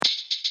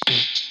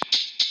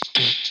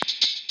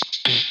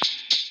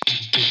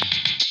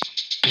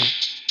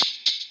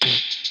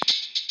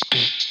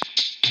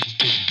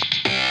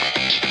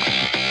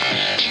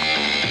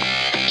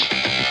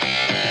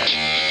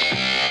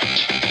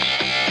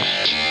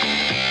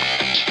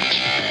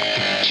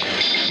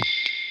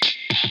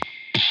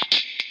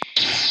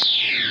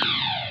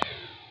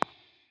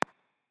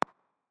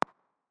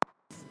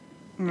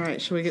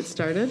right, shall we get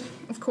started?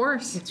 Of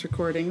course. It's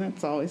recording.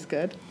 That's always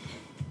good.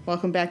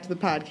 Welcome back to the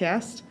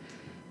podcast.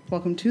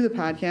 Welcome to the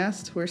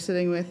podcast. We're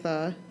sitting with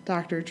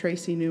Dr.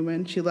 Tracy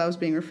Neuman. She loves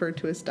being referred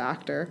to as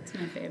doctor. It's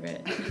my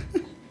favorite.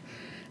 And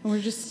we're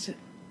just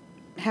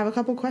have a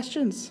couple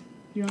questions.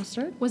 You want to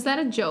start? Was that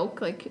a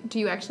joke? Like, do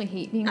you actually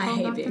hate being called I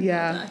hate doctor? being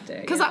called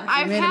doctor. Because yeah.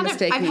 I've made had a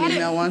mistake in the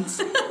email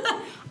once.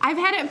 I've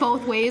had it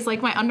both ways.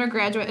 Like my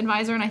undergraduate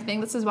advisor, and I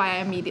think this is why I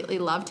immediately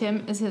loved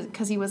him, is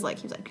because he was like,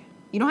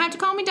 you don't have to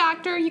call me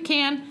doctor. You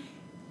can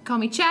call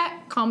me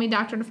Chet. Call me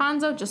Dr.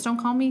 DeFonso. Just don't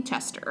call me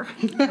Chester.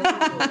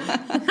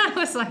 I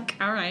was like,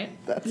 all right.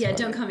 That's funny.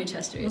 Don't call me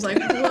Chester. I was like,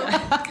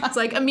 it's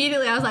like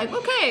immediately I was like,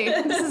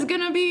 okay, this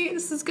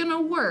is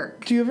gonna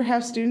work. Do you ever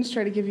have students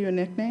try to give you a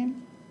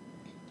nickname?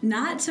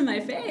 Not to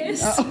my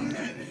face. Oh.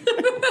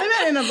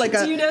 I meant in like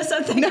a. Do you know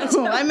something?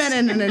 No, I meant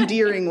in an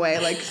endearing way.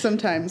 Like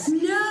sometimes.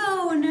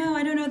 No,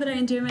 I don't know that I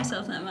endear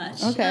myself that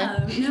much. Okay.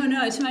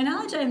 No. To my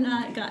knowledge, I have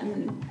not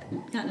gotten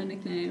a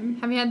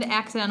nickname. Have you had the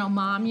accidental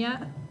mom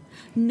yet?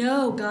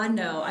 No, God,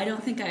 no. I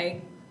don't think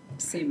I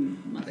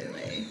seem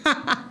motherly.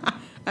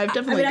 I've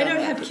definitely. I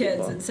don't have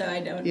kids, and so I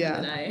don't know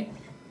that I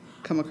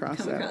come across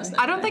that.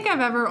 I don't think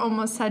I've ever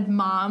almost said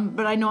mom,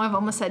 but I know I've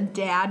almost said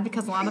dad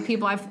because a lot of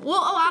people of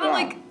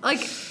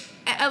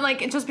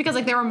just because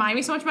like they remind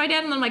me so much of my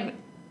dad, and I'm like.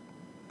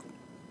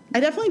 I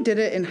definitely did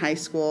it in high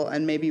school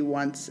and maybe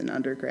once in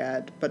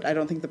undergrad, but I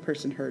don't think the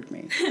person heard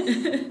me.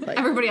 Like,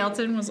 everybody else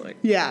in was like,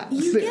 yeah.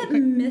 You get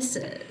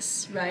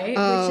Mrs., right?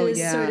 Oh, which is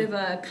yeah. sort of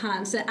a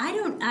constant.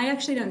 I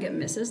actually don't get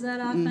Mrs. that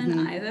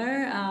often either.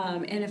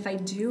 And if I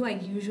do, I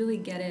usually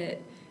get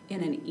it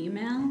in an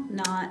email.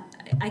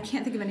 I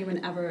can't think of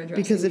anyone ever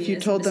addressing because if me you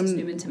as told Mrs.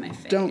 them, Neuman to my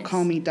face. Don't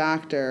call me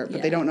doctor,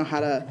 but they don't know how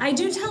to. I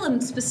do tell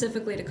them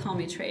specifically to call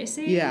me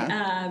Tracy.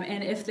 Yeah.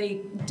 And if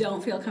they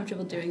don't feel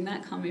comfortable doing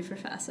that, call me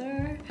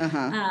professor.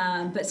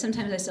 But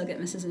sometimes I still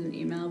get Mrs. in an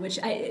email, which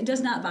it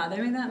does not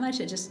bother me that much.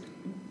 It just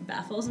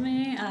baffles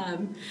me,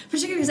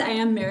 particularly because I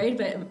am married,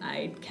 but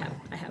I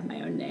have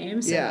my own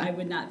name, so I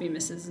would not be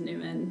Mrs.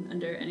 Neuman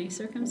under any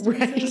circumstances.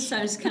 Right. So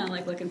I'm just kind of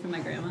like looking for my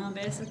grandma,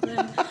 basically.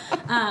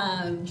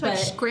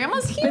 But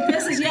grandma's here. But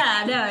this is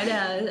I know.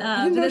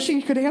 I didn't know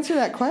she could answer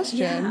that question.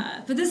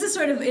 Yeah, but this is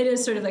sort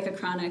of like a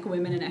chronic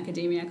women in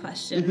academia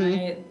question,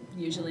 right?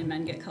 Usually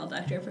men get called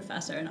doctor or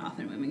professor, and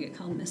often women get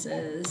called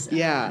Mrs.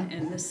 Yeah.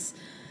 And this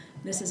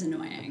is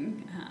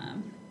annoying.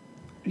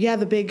 Yeah,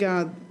 the big,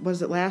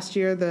 was it last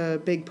year,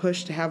 the big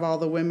push to have all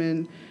the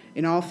women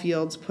in all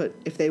fields put,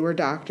 if they were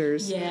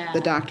doctors,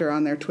 the doctor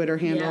on their Twitter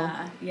handle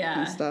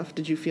and stuff.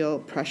 Did you feel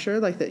pressure,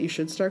 like that you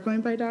should start going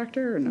by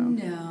doctor or no?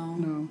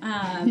 No.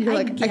 You're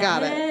like, I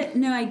got it.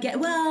 No, I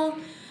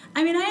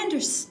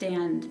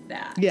understand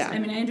that. Yeah. I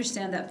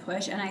understand that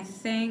push, and I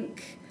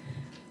think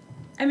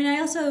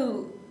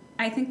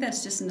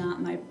that's just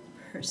not my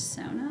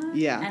persona.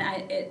 Yeah.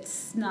 And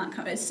it's not,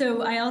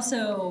 so I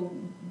also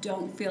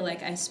don't feel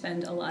like I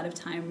spend a lot of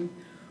time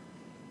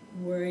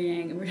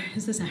worrying.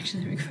 Is this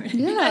actually recording?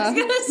 Yeah, I was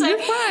gonna say, you're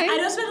fine. I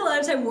don't spend a lot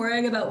of time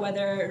worrying about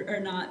whether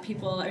or not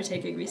people are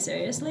taking me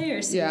seriously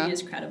or see me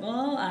as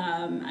credible.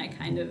 I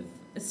kind of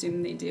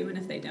assume they do, and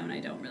if they don't,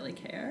 I don't really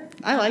care.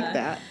 I like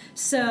that.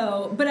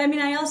 So, but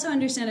I also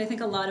understand, I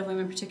think a lot of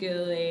women,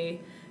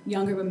 particularly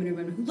younger women or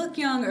women who look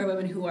young or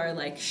women who are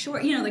like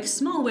short, like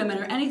small women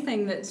or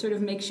anything that sort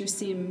of makes you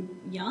seem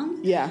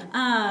young,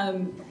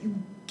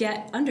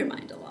 get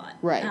undermined a lot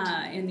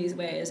in these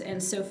ways,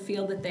 and so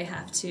feel that they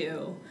have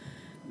to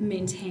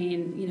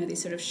maintain, these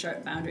sort of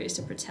sharp boundaries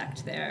to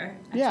protect their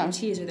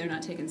expertise or they're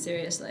not taken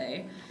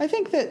seriously. I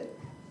think that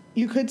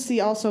you could see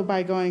also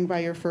by going by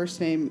your first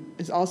name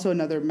is also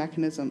another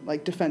mechanism,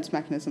 like defense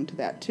mechanism to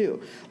that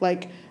too.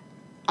 Like,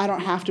 I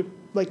don't have to,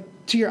 like,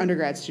 to your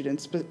undergrad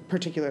students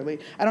particularly,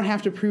 I don't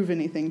have to prove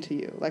anything to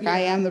you. Like, I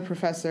am the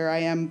professor, I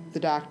am the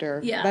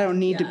doctor, but I don't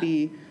need to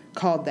be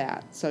called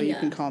that, so you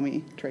can call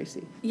me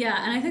Tracy.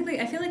 Yeah, and I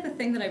feel like the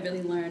thing that I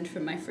really learned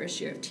from my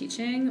first year of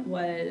teaching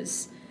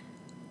was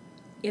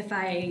if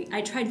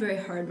I tried very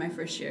hard my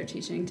first year of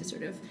teaching to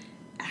sort of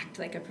act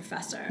like a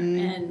professor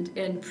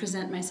and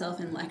present myself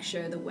in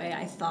lecture the way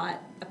I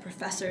thought a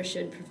professor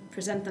should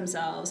present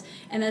themselves,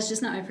 and that's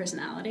just not my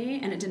personality,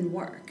 and it didn't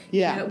work.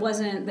 It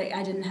wasn't that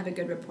I didn't have a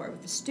good rapport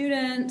with the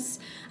students.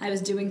 I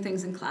was doing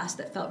things in class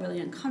that felt really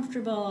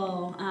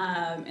uncomfortable,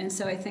 and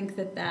so I think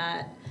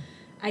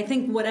I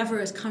think whatever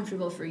is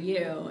comfortable for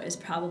you is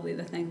probably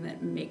the thing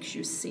that makes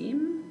you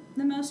seem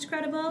the most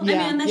credible.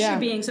 Unless you're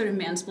being sort of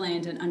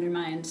mansplained and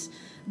undermined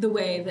the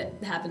way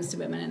that happens to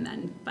women, and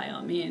then by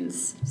all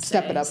means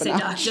step it up a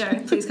notch.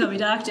 Doctor, please call me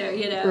doctor,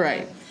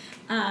 Right.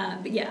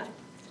 But yeah.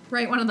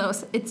 Right, one of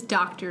those, it's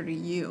doctor to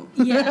you.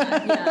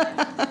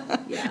 Yeah.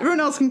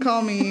 Everyone else can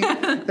call me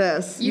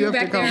this. you have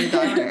to call me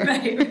doctor.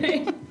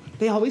 Right.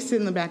 They always sit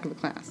in the back of the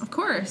class. Of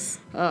course.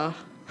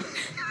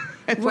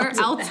 Where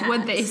else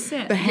would they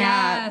sit? The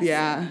hat,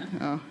 yes.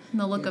 Oh.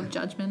 And the look of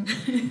judgment.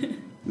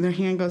 Their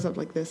hand goes up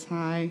like this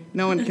high.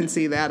 No one can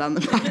see that on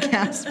the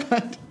podcast,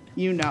 but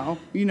you know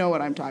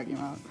what I'm talking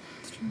about.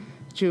 It's true.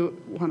 Do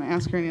you want to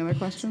ask her any other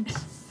questions?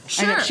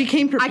 Sure. I know, she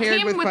came prepared I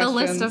came with questions. a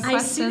list of I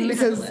see questions. the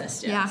Because-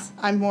 list, Yeah. yes.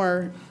 I'm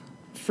more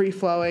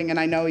free-flowing, and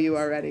I know you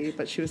already,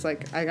 but she was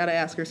like, I got to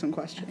ask her some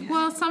questions.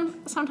 Well,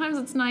 sometimes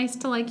it's nice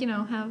to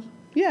have.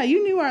 Yeah,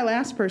 you knew our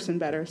last person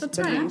better That's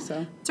than right. me,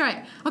 so. That's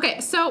right. Okay,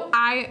 so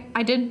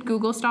I did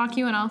Google stalk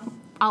you, and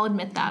I'll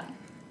admit that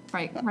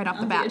right off the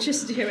I'll be bat.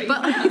 interested to hear what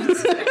But you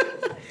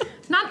found.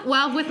 not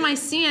well with my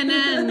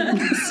CNN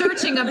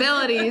searching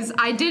abilities.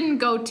 I didn't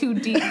go too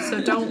deep, so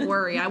don't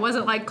worry. I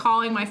wasn't like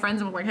calling my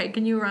friends and like, hey,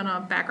 can you run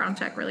a background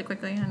check really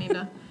quickly? I need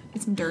to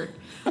get some dirt.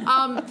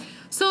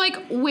 So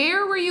like,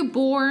 where were you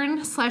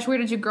born / where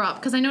did you grow up?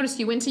 Because I noticed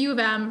you went to U of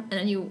M and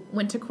then you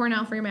went to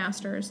Cornell for your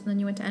master's and then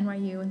you went to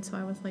NYU, and so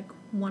I was like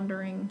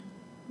wondering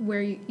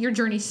where your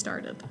journey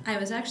started. I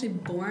was actually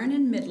born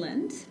in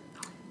Midland,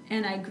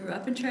 and I grew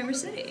up in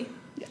Traverse City.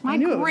 My I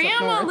knew it was up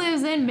grandma north.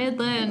 lives in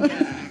Midland.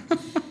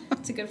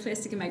 It's a good place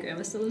to get. My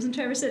grandma still lives in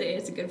Traverse City.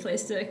 It's a good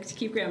place to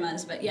keep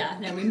grandmas. But yeah,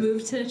 no, we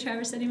moved to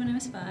Traverse City when I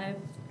was 5.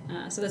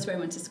 So that's where I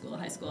went to school,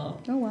 high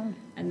school. Oh, wow.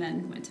 And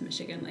then went to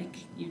Michigan, like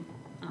you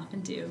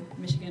often do.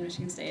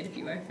 Michigan State, if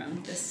you are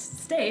from this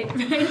state,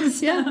 right?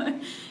 So, Yeah.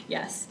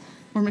 Yes.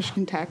 Or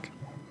Michigan Tech.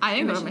 I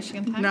didn't go to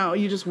Michigan Tech. No,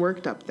 you just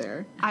worked up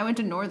there. I went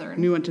to Northern.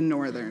 And you went to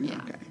Northern. Yeah.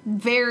 Okay.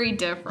 Very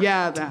different.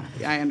 Yeah,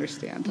 I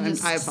understand.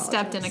 Just I apologize.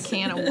 stepped in a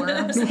can of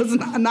worms. It was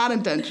not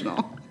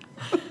intentional.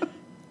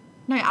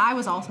 No, I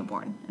was also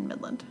born in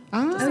Midland.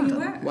 Oh, you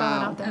were?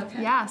 Wow.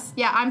 Okay. Yes.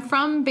 Yeah, I'm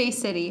from Bay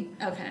City.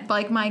 Okay. But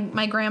like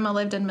my grandma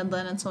lived in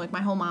Midland, and so like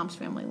my whole mom's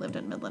family lived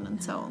in Midland,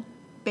 and so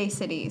Bay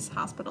City's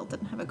hospital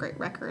didn't have a great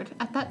record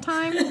at that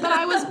time that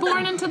I was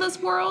born into this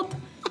world.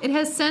 It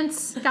has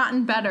since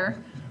gotten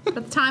better. But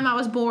at the time I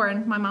was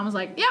born, my mom was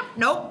like, "Yep,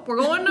 nope, we're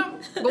going to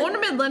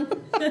Midland,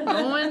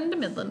 going to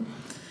Midland."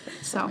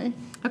 So Funny.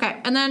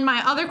 okay, and then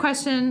my other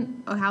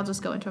question, I'll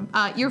just go into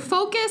them. Your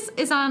focus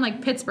is on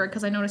like Pittsburgh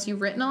because I noticed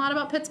you've written a lot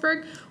about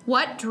Pittsburgh.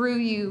 What drew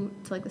you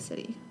to like the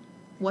city?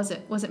 Was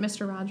it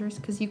Mr. Rogers?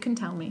 Because you can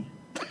tell me.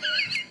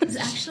 It's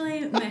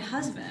actually my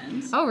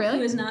husband. Oh, really?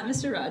 Who is not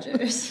Mr.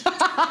 Rogers.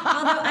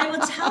 Although I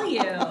will tell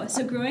you,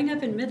 so growing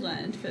up in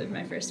Midland for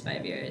my first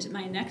 5 years,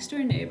 my next door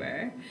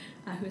neighbor,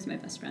 who was my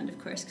best friend, of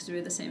course, because we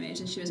were the same age,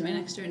 and she was my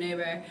next door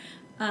neighbor,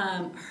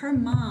 her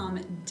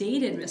mom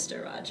dated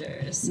Mr.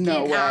 Rogers.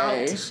 No in way.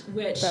 Out,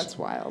 which That's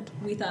wild.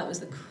 we thought was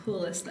the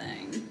coolest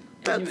thing. as you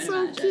That's might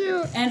so imagine.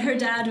 cute. And her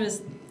dad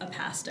was a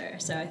pastor,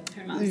 so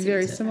her mom seems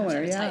Very to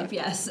similar, have yeah. type,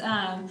 yes.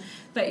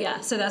 But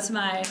yeah, so there's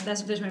my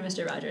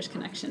Mr. Rogers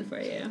connection for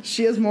you.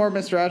 She has more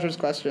Mr. Rogers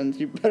questions.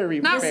 You better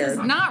be prepared.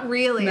 Not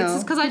really. No. It's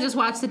just because I just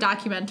watched the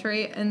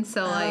documentary, and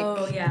so like,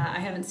 Oh yeah, I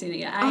haven't seen it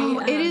yet.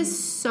 it is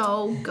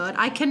so good.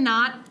 I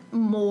cannot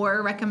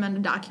more recommend a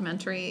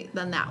documentary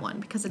than that one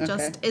because it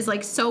just Okay. is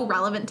like so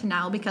relevant to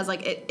now because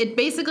like it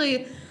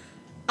basically.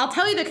 I'll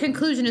tell you the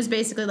conclusion is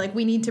basically like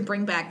we need to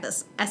bring back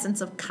this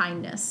essence of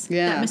kindness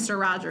that Mr.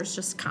 Rogers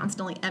just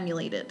constantly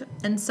emulated.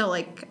 And so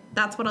like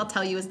that's what I'll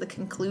tell you is the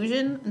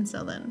conclusion. And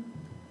so then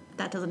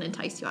that doesn't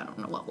entice you. I don't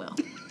know what will.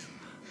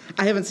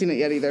 I haven't seen it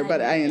yet either,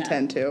 but I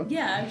intend to.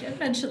 Yeah,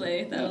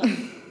 eventually that'll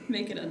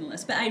make it on the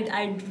list. But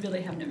I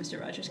really have no Mr.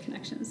 Rogers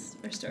connections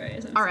or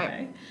stories. I'm All right.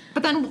 sorry.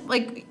 But then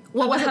like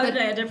what was How it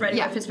did I end up writing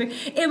about Pittsburgh?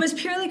 It was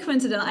purely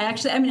coincidental. I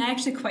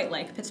actually quite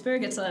like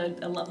Pittsburgh. It's a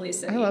lovely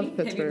city. I love Have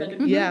you Pittsburgh. been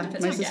to Yeah,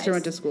 Pittsburgh? my sister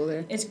went to school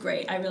there. It's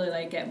great. I really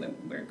like it.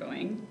 We're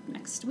going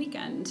next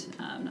weekend.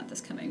 Not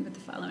this coming, but the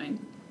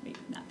following.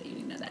 Not that you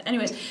need to know that.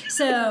 Anyways,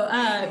 so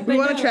We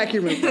want to track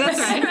your movements. That's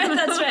right.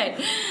 That's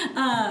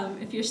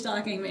right. If you're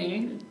stalking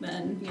me,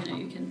 then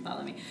you can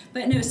follow me.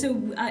 But no, so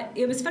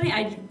it was funny.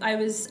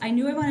 I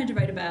knew I wanted to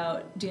write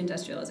about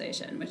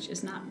deindustrialization, which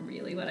is not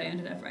really what I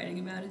ended up writing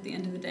about at the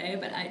end of the day.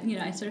 But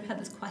I sort of had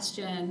this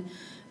question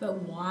about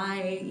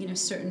why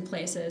certain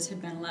places had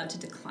been allowed to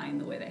decline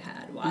the way they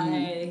had. Why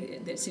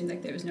it seemed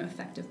like there was no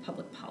effective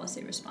public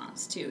policy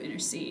response to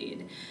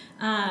intercede.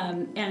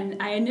 And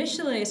I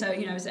initially,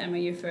 I was at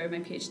NYU for my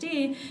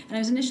PhD, and I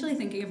was initially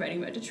thinking of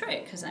writing about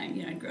Detroit because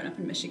I'd grown up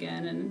in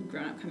Michigan and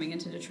grown up coming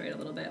into Detroit a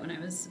little bit when I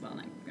was,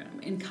 not grown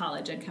up, in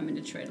college I'd come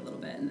into Detroit a little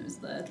bit, and it was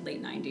the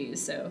late 90s,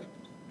 so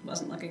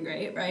wasn't looking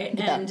great, right?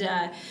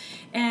 Yeah.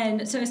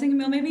 And so I was thinking,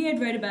 well, maybe I'd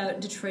write about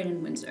Detroit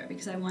and Windsor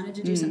because I wanted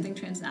to do something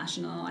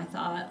transnational. I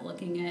thought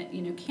looking at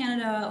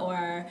Canada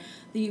or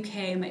the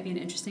UK might be an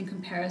interesting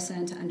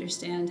comparison to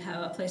understand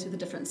how a place with a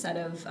different set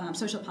of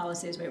social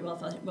policies, right,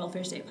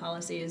 welfare state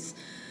policies,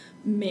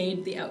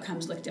 made the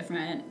outcomes look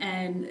different.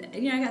 And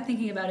I got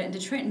thinking about it, and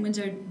Detroit and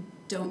Windsor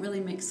don't really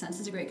make sense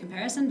as a great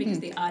comparison because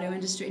the auto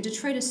industry,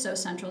 Detroit is so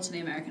central to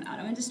the American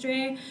auto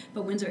industry,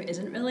 but Windsor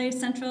isn't really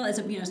central. It's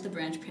the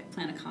branch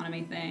plant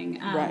economy thing.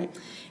 Right.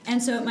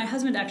 And so my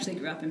husband actually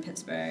grew up in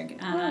Pittsburgh,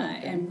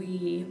 and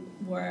we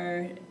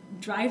were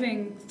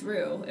driving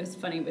through, it was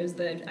funny,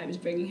 I was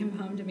bringing him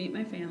home to meet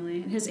my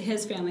family, and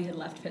his family had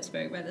left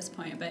Pittsburgh by this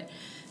point, but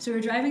so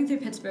we're driving through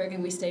Pittsburgh,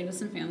 and we stayed with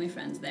some family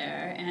friends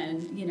there,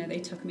 and, they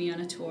took me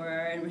on a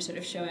tour, and were sort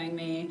of showing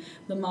me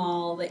the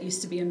mall that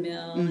used to be a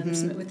mill, and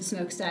with the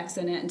smokestacks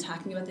in it, and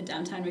talking about the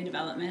downtown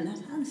redevelopment, and I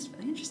thought, this is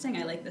really interesting,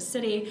 I like this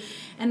city,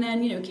 and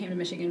then, came to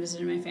Michigan,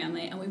 visited my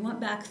family, and we went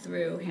back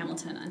through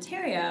Hamilton,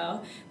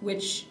 Ontario,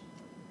 which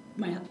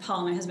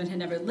Paul, my husband, had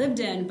never lived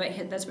in, but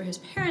that's where his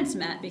parents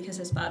met because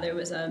his father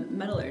was a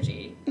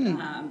metallurgy. He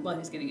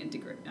was getting a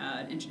degree,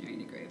 engineering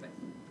degree, but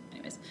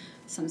anyways,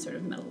 some sort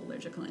of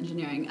metallurgical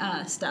engineering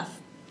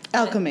stuff.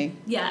 Alchemy.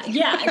 But,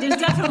 yeah. There's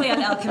definitely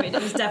an alchemy.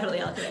 There's definitely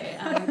alchemy.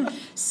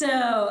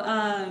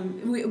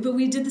 But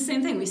we did the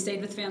same thing. We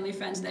stayed with family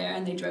friends there,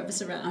 and they drove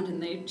us around,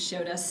 and they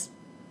showed us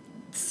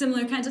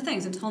similar kinds of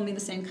things and told me the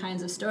same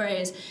kinds of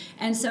stories.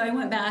 And so I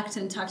went back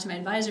and talked to my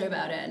advisor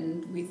about it,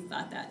 and we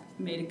thought that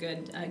made a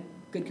good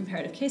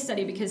comparative case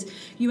study because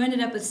you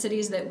ended up with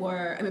cities that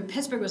were,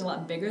 Pittsburgh was a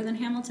lot bigger than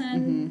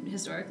Hamilton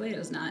historically. It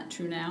is not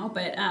true now,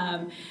 but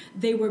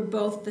they were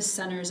both the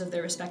centers of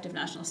their respective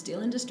national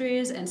steel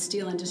industries, and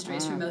steel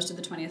industries for most of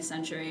the 20th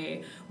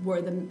century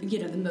were the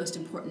most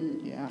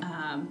important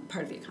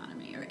part of the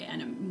economy,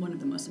 and one of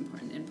the most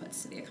important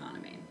inputs to the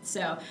economy.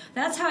 So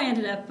that's how I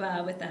ended up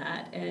with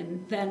that.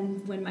 And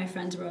then when my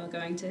friends were all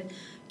going to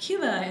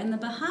Cuba and the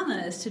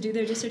Bahamas to do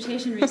their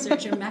dissertation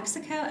research, or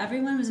Mexico,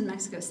 everyone was in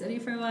Mexico City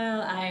for a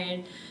while,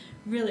 I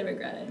really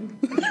regretted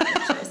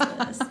my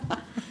choices.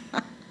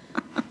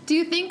 Do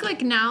you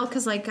think now,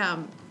 because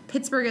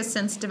Pittsburgh has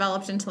since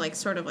developed into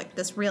sort of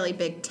this really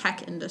big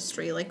tech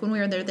industry. When we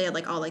were there, they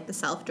had all the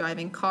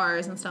self-driving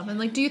cars and stuff.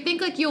 And do you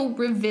think you'll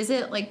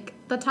revisit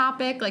the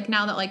topic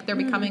now that they're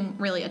becoming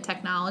really a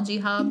technology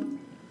hub?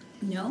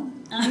 No.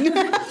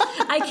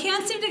 I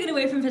can't seem to get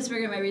away from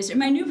Pittsburgh in my research.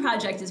 My new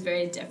project is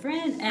very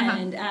different,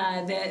 and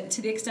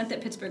to the extent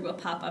that Pittsburgh will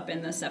pop up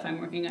in the stuff I'm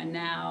working on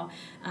now,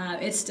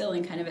 it's still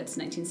in kind of its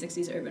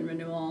 1960s urban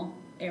renewal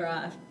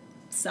era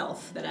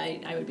self that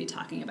I would be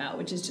talking about,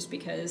 which is just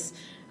because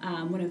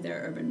one of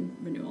their urban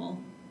renewal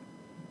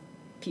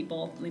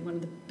people, one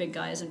of the big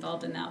guys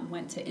involved in that,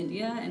 went to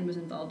India and was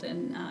involved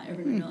in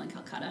urban renewal in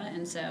Calcutta,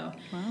 and so...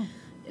 Wow.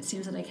 It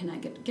seems that I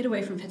cannot get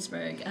away from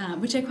Pittsburgh,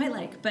 which I quite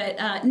like.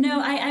 But no,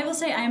 I will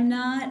say I'm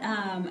not,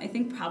 I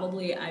think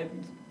probably I've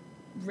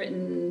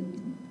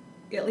written,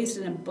 at least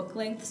in a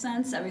book-length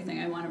sense, everything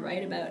I want to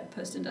write about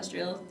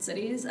post-industrial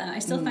cities. I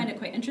still find it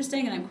quite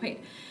interesting, and I'm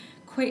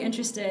quite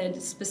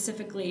interested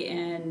specifically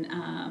in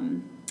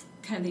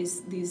kind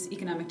of these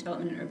economic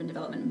development and urban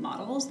development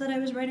models that I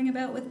was writing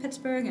about with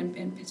Pittsburgh,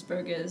 and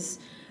Pittsburgh is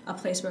a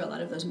place where a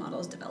lot of those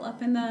models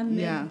develop in the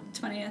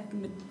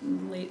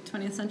late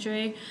 20th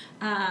century.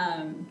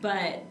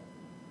 But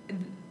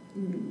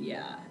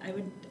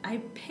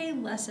I'd pay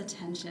less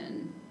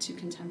attention to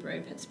contemporary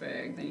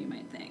Pittsburgh than you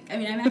might think.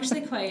 I'm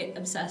actually quite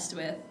obsessed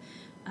with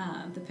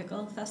the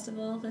Pickle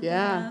Festival that they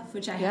have,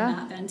 which I have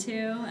not been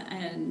to.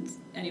 And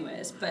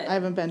anyways, but I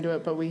haven't been to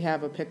it, but we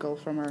have a pickle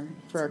for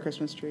our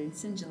Christmas tree.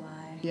 It's in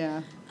July.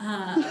 Yeah.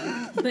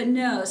 But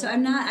no, so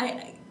I'm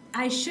not.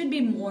 I should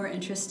be more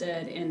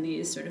interested in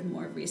these sort of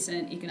more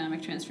recent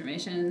economic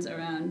transformations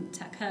around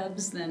tech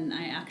hubs than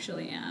I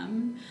actually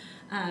am.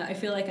 I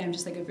feel like I'm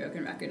just a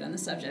broken record on the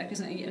subject because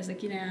I was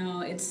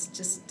it's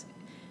just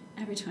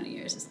every 20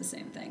 years it's the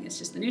same thing. It's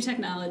just the new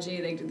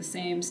technology. They do the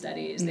same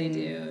studies. They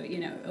do,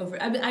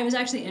 over. I was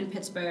actually in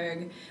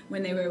Pittsburgh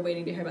when they were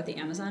waiting to hear about the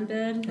Amazon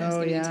bid. I was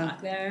giving a talk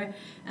there,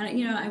 and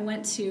I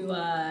went to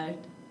a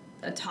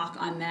talk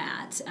on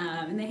that,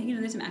 and they,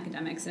 there's some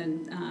academics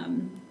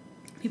and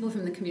people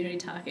from the community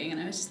talking, and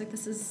I was just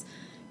this is,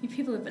 you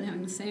people have been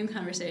having the same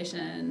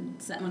conversation,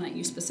 well, not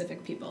you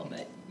specific people,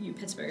 but you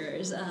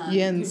Pittsburghers,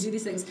 who do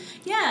these things.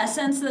 Yeah,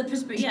 since the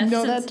Pittsburgh, you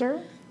know that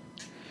term?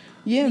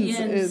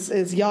 Yins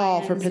is y'all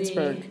for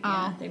Pittsburgh.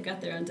 Yeah, they've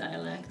got their own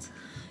dialect.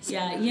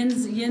 Yeah,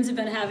 Yins have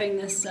been having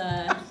this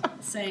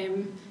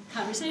same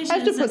conversation I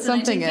have to put since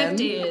something the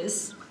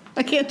 1950s.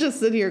 I can't just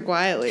sit here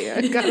quietly.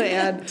 I've got to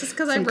add just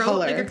because I wrote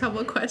color. a couple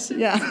of questions.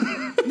 Yeah.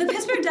 The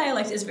Pittsburgh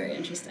dialect is very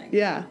interesting.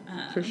 Yeah,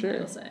 for sure. I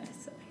will say.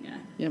 So, yeah.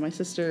 Yeah, my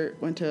sister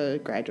went to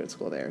graduate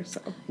school there,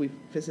 so we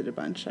visited a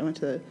bunch. I went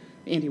to the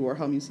Andy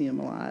Warhol Museum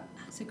a lot.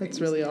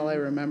 That's really all I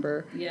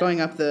remember. Yeah.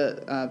 Going up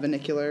the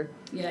vernacular.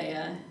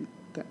 Yeah.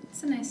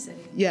 It's a nice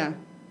city. Yeah.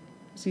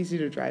 It's easy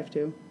to drive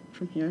to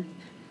from here.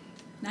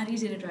 Not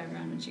easy to drive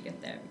around once you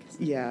get there because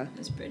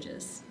those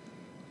bridges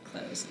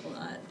closed a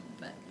lot.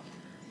 But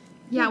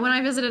yeah, when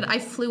I visited, I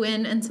flew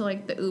in until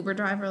the Uber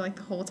driver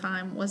the whole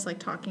time was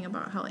talking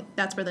about how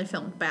that's where they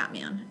filmed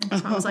Batman.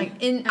 And so I was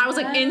I was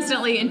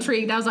instantly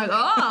intrigued. I was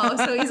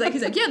so he's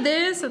like yeah,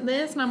 this and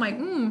this, and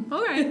I'm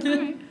all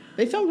right.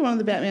 They filmed one of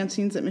the Batman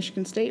scenes at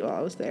Michigan State while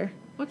I was there.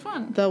 Which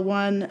one? The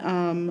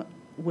one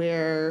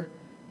where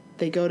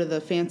they go to the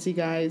fancy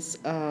guy's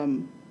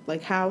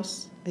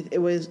house.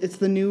 It's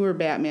the newer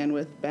Batman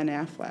with Ben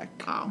Affleck.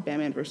 Oh.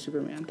 Batman vs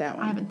Superman. That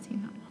one. I haven't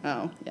seen that one.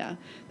 Oh yeah,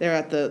 they're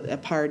at a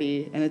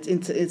party, and it's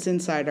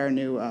inside our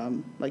new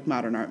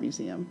modern art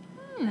museum.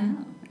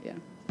 Oh. Yeah.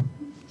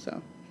 So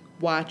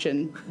watch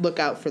and look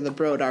out for the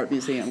Broad Art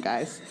Museum,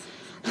 guys.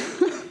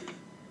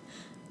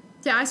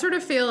 Yeah, I sort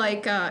of feel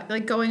like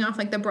going off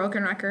like the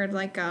broken record,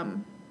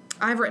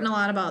 I've written a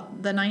lot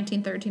about the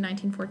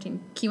 1913-1914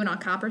 Keweenaw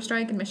Copper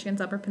Strike in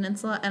Michigan's Upper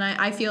Peninsula, and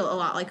I feel a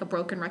lot like a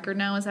broken record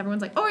now as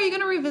everyone's like, oh, are you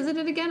going to revisit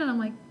it again? And I'm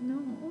like, no.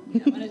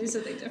 Yeah, I want to do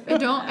something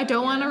different. I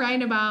don't want to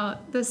write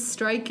about this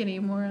strike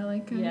anymore. I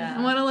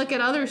want to look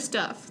at other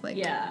stuff.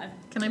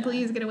 Can I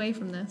please get away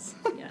from this?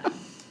 Yeah.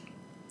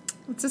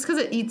 It's just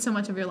because it eats so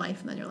much of your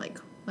life, and then you're like,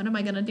 what am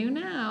I going to do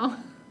now?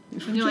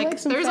 And you're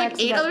like there's like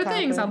 8 other copper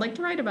things I'd like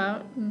to write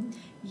about.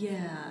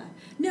 Yeah.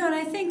 No, and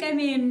I think,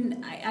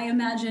 I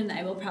imagine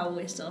I will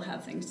probably still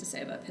have things to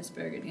say about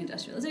Pittsburgh and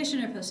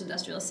industrialization or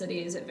post-industrial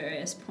cities at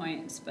various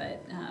points,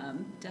 but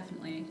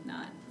definitely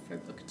not for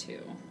book 2.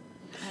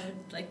 I would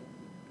like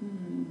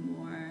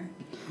more,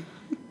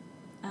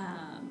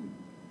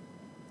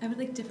 I would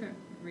like different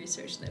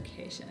research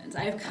locations.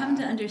 I have come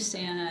to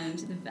understand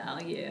the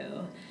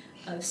value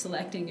of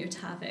selecting your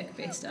topic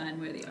based on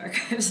where the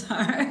archives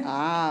are.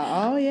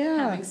 Oh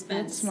yeah, Having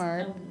spent that's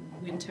smart. a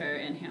winter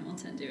in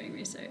Hamilton doing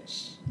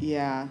research.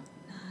 Yeah.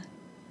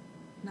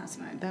 Not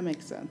smart. That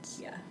makes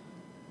sense. Yeah.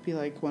 Be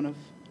like one of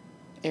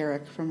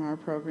Eric from our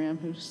program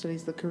who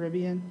studies the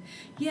Caribbean.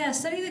 Yeah,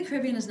 studying the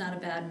Caribbean is not a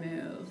bad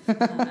move.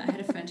 I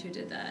had a friend who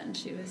did that, and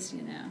she was,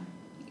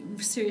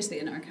 seriously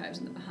in archives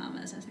in the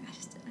Bahamas. I was like,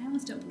 I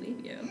almost don't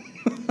believe you.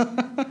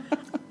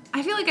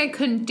 I feel like I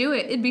couldn't do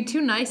it. It'd be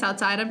too nice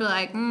outside. I'd be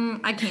like,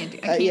 I can't do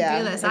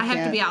this. I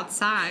have to be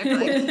outside.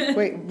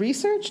 Wait,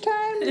 research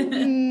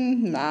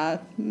time? Nah, I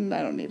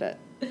don't need it.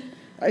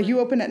 Are you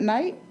open at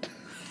night?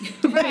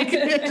 Right.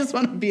 I just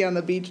want to be on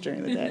the beach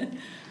during the day.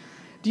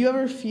 Do you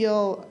ever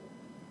feel,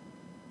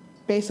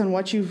 based on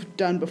what you've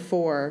done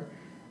before,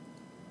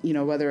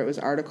 whether it was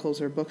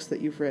articles or books that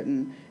you've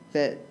written,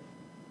 that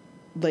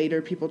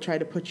later people try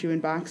to put you in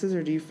boxes,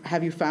 or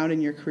have you found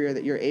in your career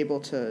that you're able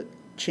to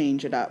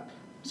change it up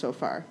so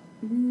far?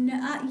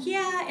 No,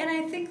 yeah, and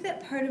I think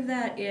that part of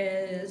that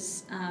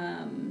is,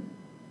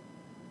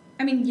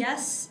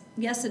 yes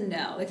and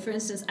no. Like, for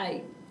instance,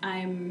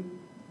 I'm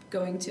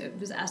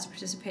was asked to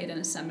participate in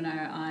a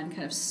seminar on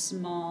kind of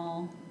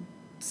small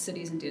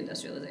cities and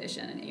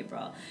deindustrialization in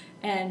April,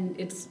 and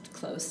it's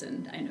close,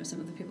 and I know some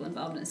of the people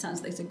involved, and it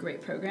sounds like it's a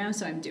great program,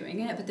 so I'm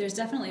doing it, but there's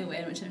definitely a way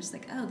in which I'm just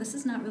like, oh, this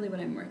is not really what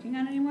I'm working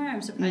on anymore.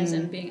 I'm surprised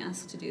I'm being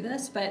asked to do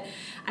this, but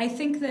I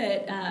think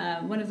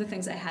that one of the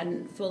things I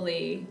hadn't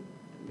fully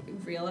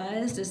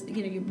realized is,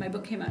 my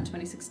book came out in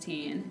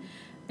 2016.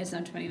 It's now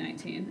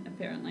 2019,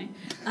 apparently.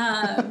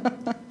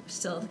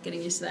 Still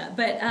getting used to that.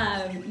 But,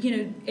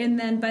 and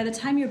then by the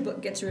time your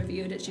book gets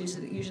reviewed, it's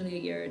usually a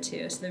year or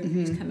two. So the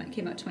reviews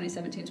came out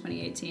 2017,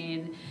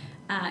 2018.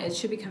 It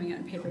should be coming out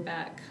in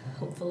paperback,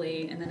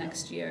 hopefully, in the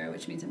next year,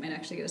 which means it might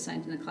actually get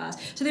assigned in a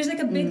class. So there's like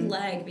a big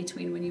lag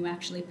between when you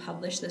actually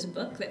publish this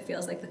book that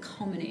feels like the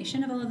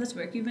culmination of all of this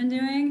work you've been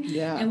doing,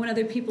 and when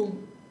other people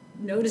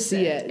notice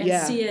see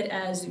it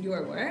as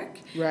your work.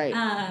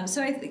 Right.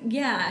 So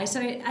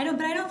I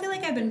don't feel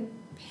like I've been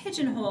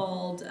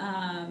pigeonholed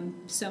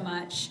so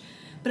much,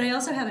 but I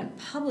also haven't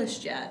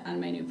published yet on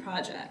my new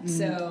project.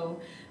 So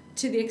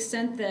to the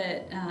extent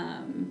that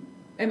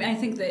I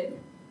think that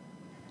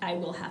I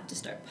will have to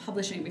start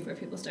publishing before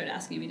people start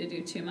asking me to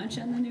do too much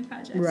on the new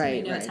project. Right,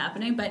 so we know it's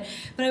happening. But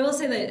I will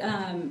say that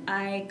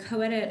I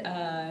co-edit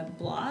a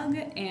blog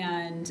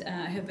and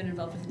have been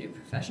involved with a new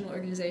professional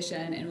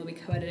organization, and will be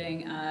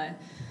co-editing a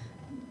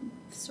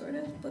sort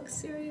of book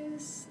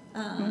series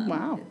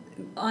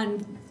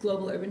on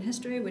global urban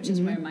history, which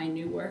is where my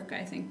new work,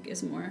 I think,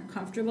 is more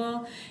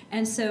comfortable.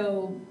 And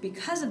so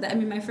because of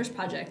that, my first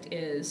project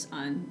is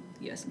on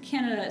U.S. and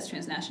Canada. It's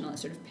transnational.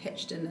 It's sort of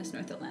pitched in this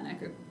North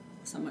Atlantic or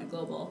somewhat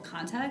global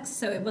context,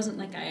 so it wasn't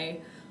like I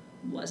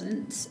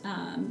wasn't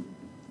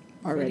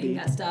reading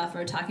that stuff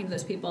or talking to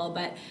those people,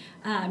 but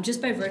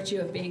just by virtue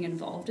of being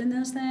involved in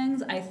those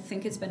things, I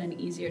think it's been an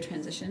easier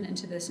transition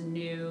into this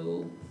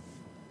new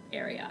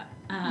area,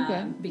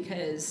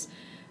 because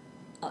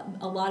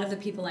a lot of the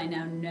people I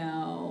now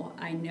know,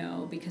 I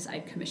know because I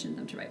commissioned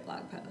them to write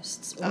blog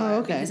posts,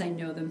 or because I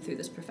know them through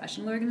this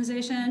professional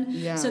organization.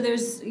 Yeah. So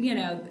there's,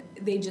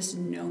 they just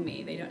know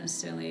me. They don't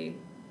necessarily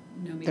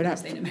know me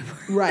because they know my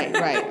work. Right,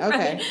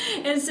 okay. Right?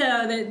 And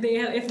so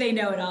if they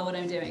know at all what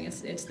I'm doing,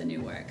 it's the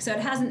new work. So it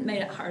hasn't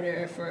made it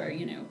harder for,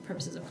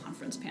 purposes of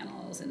conference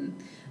panels and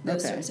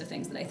those sorts of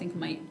things that I think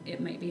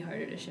it might be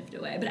harder to shift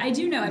away. But I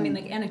do know,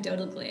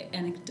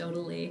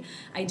 anecdotally,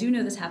 I do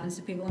know this happens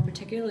to people, and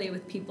particularly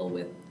with people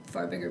with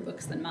far bigger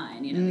books than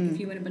mine. Like if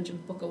you win a bunch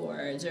of book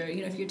awards, or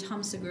if you're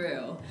Tom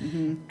Segru,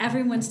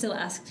 everyone still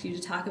asks you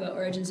to talk about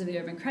Origins of the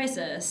Urban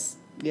Crisis.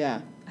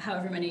 Yeah.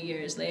 However many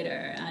years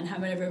later, and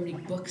however many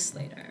books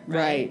later.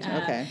 Right.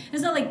 Okay.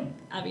 It's not like,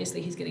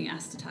 obviously he's getting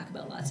asked to talk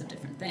about lots of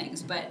different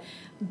things, but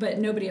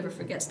nobody ever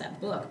forgets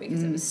that book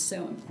because it was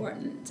so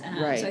important.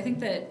 Right. So I think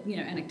that,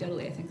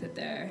 anecdotally, I think that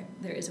there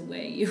is a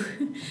way you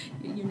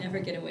never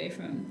get away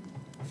from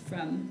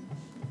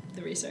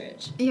the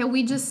research. Yeah,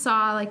 we just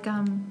saw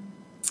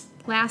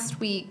last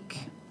week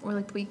or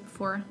like the week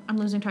before. I'm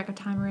losing track of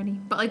time already.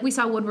 But like we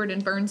saw Woodward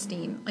and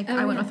Bernstein. Like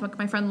I went with like,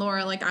 my friend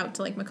Laura like out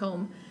to like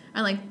Macomb,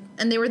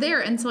 and they were there,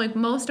 and so like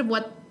most of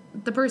what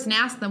the person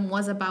asked them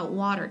was about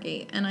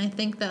Watergate. And I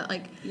think that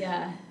like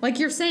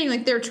you're saying,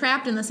 like they're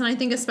trapped in this, and I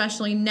think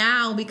especially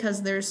now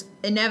because there's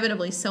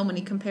inevitably so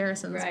many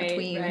comparisons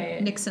between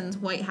Nixon's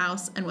White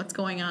House and what's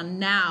going on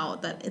now,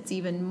 that it's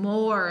even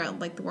more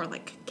like we're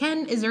like,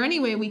 is there any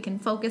way we can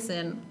focus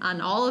in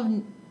on all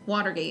of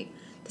Watergate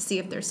to see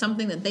if there's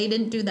something that they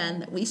didn't do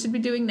then that we should be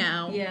doing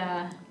now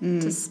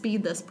to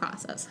speed this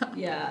process up.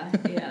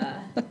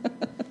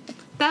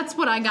 That's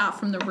what I got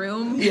from the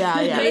room.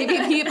 Maybe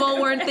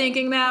people weren't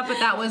thinking that, but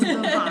that was the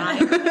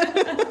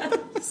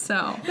vibe.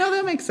 So. No,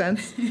 that makes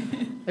sense.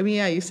 I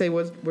mean, you say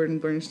Woodward and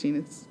Bernstein,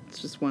 it's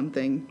just one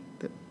thing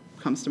that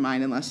comes to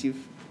mind unless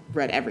you've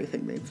read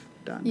everything they've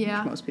done. Which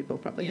most people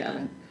probably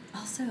haven't.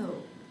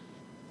 Also,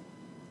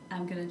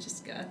 I'm going to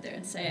just go out there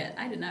and say it.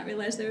 I did not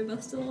realize they were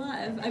both still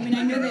alive. I mean,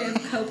 I know they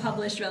have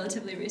co-published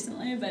relatively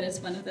recently, but it's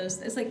one of those,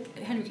 it's like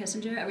Henry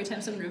Kissinger. Every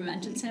time someone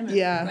mentions him,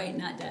 I'm right,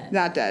 not dead.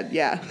 Not dead,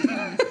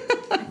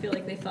 I feel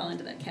like they fall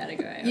into that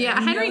category.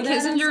 Yeah, Henry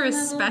Kissinger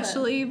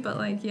especially, but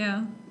like,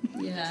 yeah.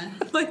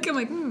 Like, I'm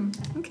like,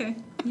 okay.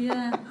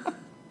 Yeah.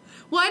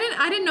 Well,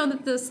 I didn't know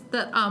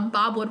that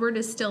Bob Woodward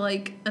is still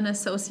like an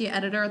associate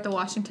editor at the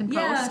Washington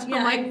Post. Yeah,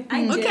 I'm like,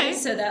 I did,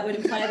 so that would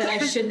imply that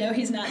I should know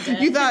he's not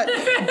dead. You thought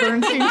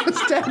Bernstein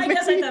was dead? I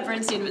guess I thought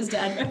Bernstein was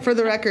dead. For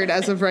the record,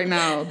 as of right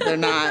now, they're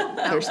not.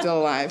 They're still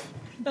alive.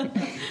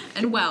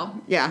 And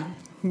well. Yeah,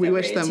 we February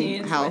wish them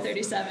 18th, health.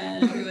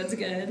 37, everyone's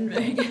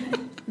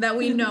good. That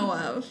we know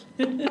of.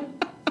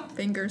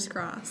 Fingers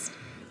crossed.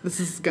 This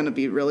is going to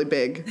be really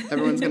big.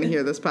 Everyone's going to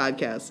hear this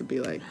podcast and be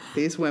like,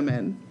 these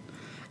women.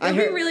 It'd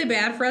be really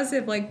bad for us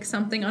if, like,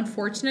 something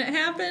unfortunate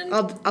happened.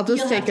 I'll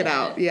just take it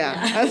out.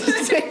 I'll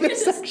just take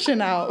this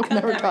section out. We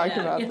never talked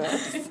about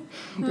this.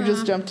 We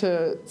just jump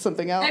to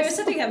something else. If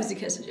something happens to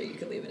Kissinger, you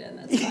could leave it in.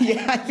 That's fine.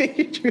 Yeah, I think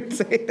you should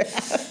say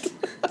that.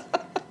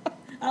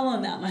 I'll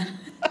own that one.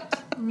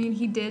 I mean,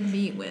 he did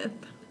meet with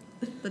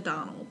the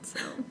Donald, so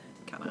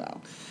kind of.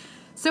 Wow.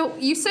 So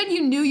you said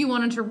you knew you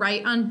wanted to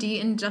write on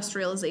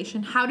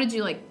deindustrialization. How did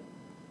you, like,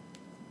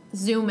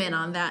 zoom in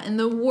on that in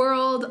the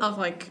world of,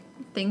 like,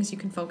 things you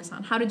can focus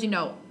on? How did you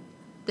know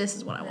this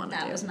is what I want to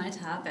do? That was my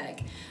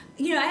topic.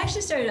 You know, I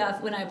actually started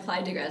off when I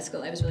applied to grad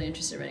school, I was really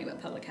interested in writing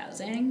about public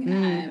housing,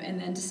 and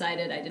then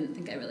decided I didn't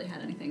think I really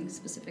had anything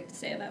specific to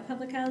say about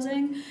public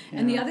housing. Yeah.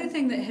 And the other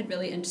thing that had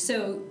really,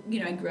 so, you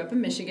know, I grew up in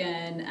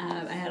Michigan.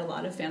 I had a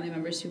lot of family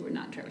members who were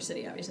not in Traverse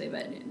City, obviously,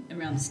 but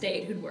around the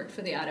state who'd worked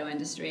for the auto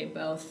industry,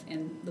 both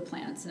in the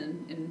plants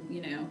and in,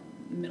 you know,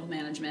 middle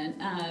management.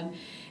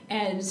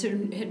 And sort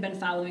of had been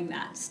following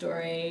that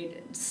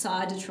story,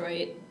 saw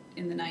Detroit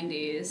in the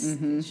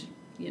 90s, which,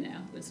 you know,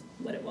 was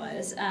what it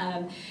was.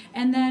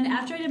 And then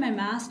after I did my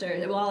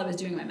master's, while I was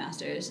doing my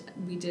master's,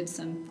 we did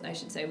some, I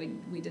should say,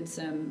 we did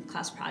some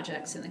class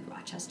projects in like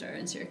Rochester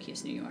and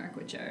Syracuse, New York,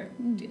 which are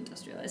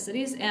deindustrialized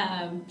cities,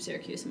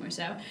 Syracuse more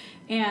so.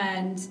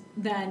 And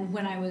then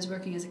when I was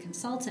working as a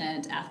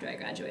consultant after I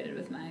graduated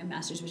with my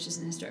master's, which is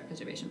in historic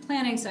preservation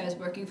planning, so I was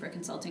working for a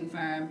consulting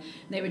firm.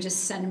 They would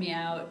just send me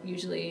out,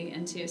 usually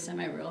into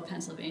semi-rural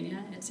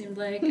Pennsylvania, it seemed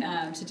like,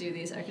 to do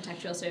these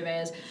architectural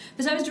surveys.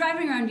 But so I was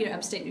driving around, you know,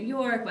 upstate New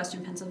York,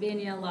 western Pennsylvania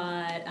a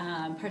lot,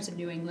 parts of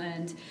New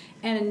England,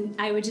 and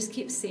I would just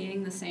keep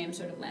seeing the same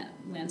sort of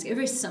landscape,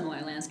 very similar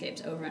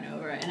landscapes over and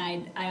over.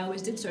 And I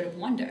always did sort of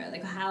wonder,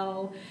 like,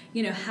 how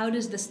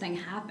does this thing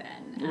happen?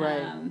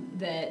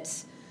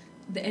 That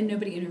and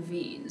nobody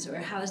intervenes, or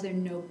how is there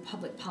no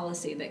public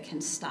policy that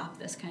can stop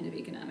this kind of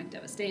economic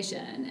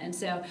devastation? And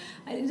so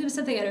it was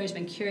something I'd always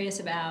been curious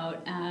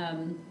about.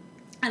 And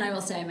I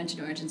will say, I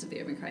mentioned Origins of the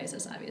Urban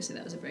Crisis. Obviously,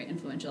 that was a very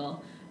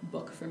influential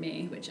book for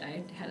me, which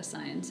I had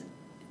assigned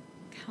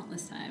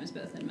countless times,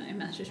 both in my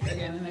master's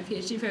program and my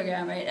PhD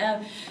program,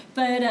 right?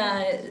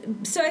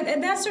 So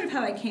that's sort of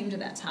how I came to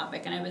that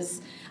topic, and I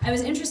was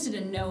interested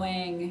in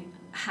knowing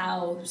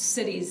how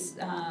cities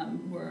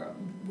were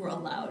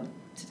allowed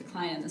to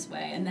decline in this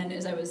way. And then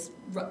as I was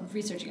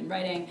researching and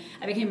writing,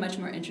 I became much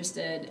more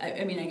interested.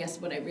 I mean, I guess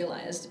what I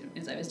realized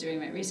as I was doing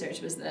my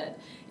research was that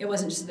it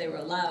wasn't just that they were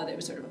allowed; it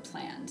was sort of a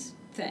planned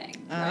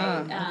thing,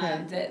 right?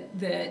 Okay.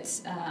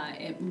 That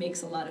it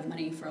makes a lot of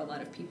money for a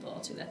lot of people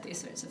to let these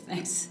sorts of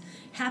things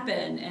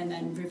happen and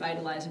then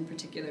revitalize in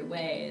particular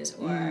ways,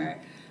 or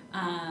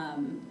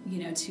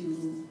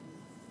to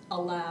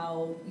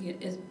allow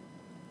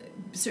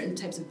certain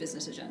types of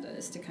business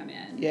agendas to come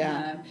in.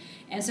 Yeah.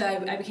 And so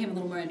I became a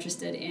little more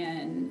interested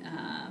in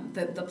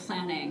the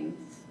planning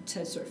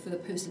to sort of for the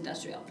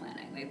post-industrial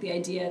planning, like the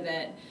idea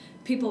that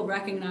people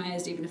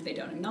recognized, even if they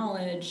don't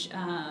acknowledge,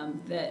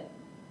 that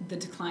the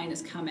decline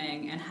is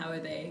coming, and how are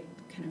they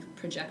kind of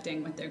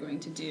projecting what they're going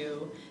to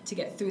do to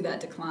get through that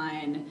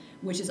decline,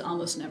 which has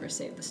almost never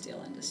saved the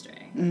steel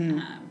industry. And,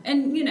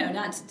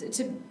 not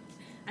to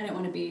I don't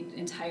want to be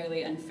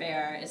entirely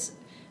unfair.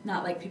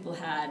 not like people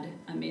had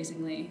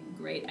amazingly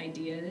great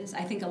ideas.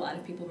 I think a lot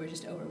of people were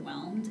just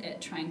overwhelmed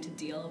at trying to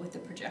deal with the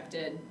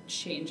projected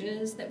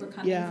changes that were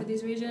coming for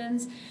these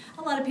regions.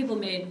 A lot of people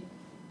made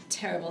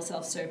terrible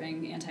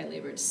self-serving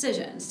anti-labor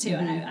decisions too,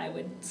 and I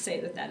would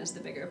say that is the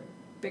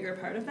bigger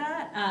part of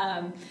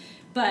that.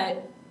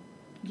 But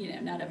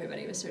not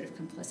everybody was sort of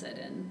complicit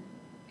in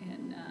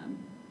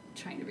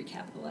trying to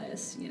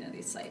recapitalize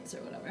these sites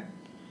or whatever.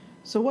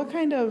 So what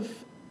kind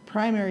of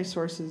primary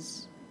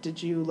sources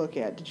did you look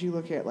at? Did you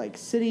look at like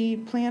city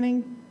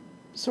planning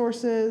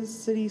sources,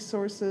 city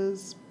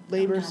sources,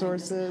 labor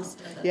sources?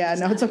 Yeah,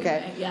 no, it's okay.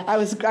 Anyway. Yeah. I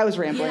was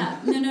rambling.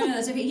 Yeah, no,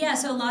 that's okay. Yeah,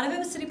 so a lot of it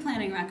was city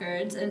planning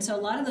records, and so a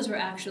lot of those were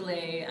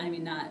actually,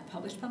 not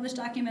published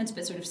documents,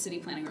 but sort of city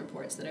planning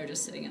reports that are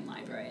just sitting in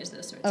libraries,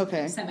 those sorts of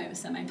things.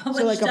 Semi-published.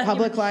 So like a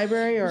public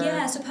library, or?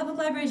 Yeah, so public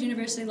libraries,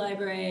 university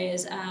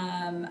libraries.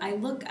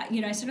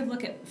 I sort of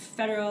look at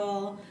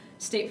federal,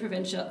 state,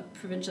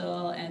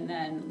 provincial, and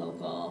then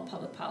local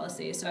public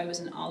policy. So I was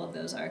in all of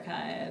those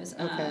archives.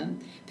 Okay.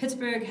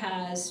 Pittsburgh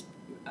has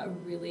a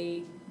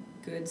really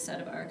good set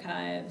of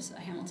archives,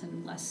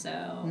 Hamilton less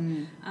so.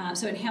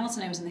 So in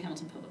Hamilton, I was in the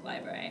Hamilton Public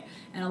Library,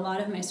 and a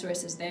lot of my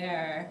sources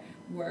there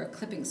were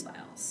clippings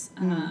files.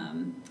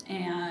 And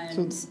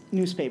so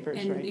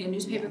newspapers, right? Yeah,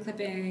 newspaper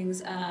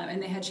clippings,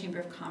 and they had Chamber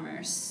of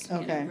Commerce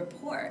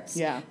reports.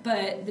 Yeah.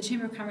 But the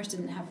Chamber of Commerce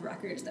didn't have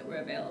records that were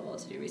available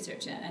to do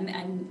research in.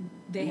 And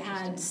they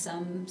had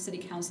some city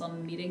council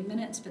meeting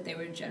minutes, but they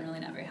were generally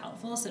not very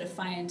helpful. So to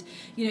find,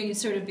 you'd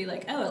sort of be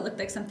like, oh, it looked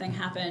like something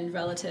happened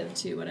relative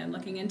to what I'm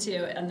looking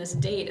into on this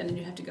date, and then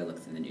you'd have to go look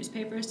through the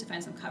newspapers to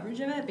find some coverage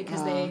of it,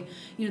 because they're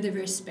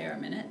very spare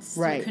minutes.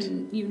 Right.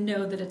 So you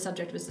know that a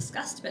subject was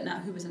discussed, but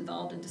not who was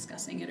involved in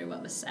discussing it or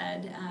what was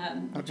said,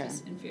 which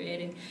was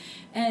infuriating.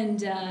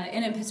 And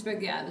in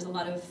Pittsburgh, it was a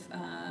lot of,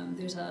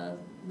 there's a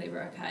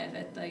labor archive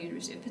at the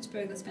University of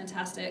Pittsburgh that's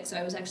fantastic. So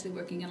I was actually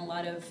working in a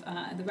lot of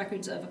the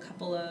records of a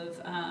couple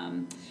of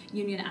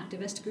union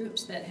activist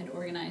groups that had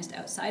organized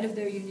outside of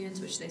their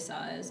unions, which they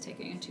saw as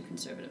taking a too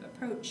conservative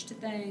approach to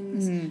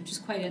things, which is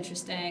quite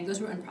interesting.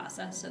 Those were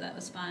unprocessed, so that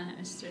was fun. I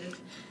was sort of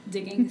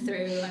digging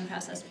through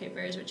unprocessed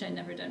papers, which I'd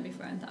never done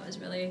before and thought was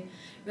really,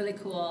 really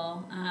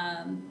cool.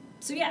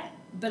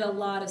 But a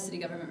lot of city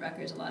government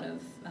records, a lot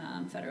of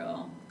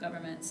federal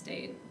government,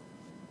 state,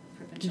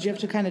 provincial. Did you have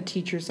to kind of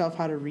teach yourself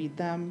how to read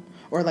them,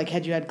 or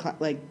had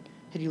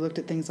you looked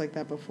at things like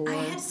that before?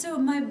 I had, so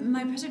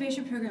my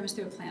preservation program is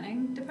through a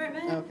planning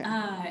department. Okay.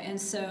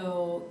 And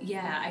so,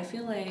 I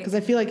feel like... Because I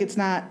feel like it's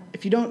not,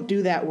 if you don't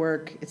do that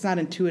work, it's not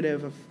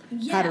intuitive of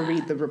how to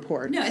read the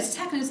reports. No, it's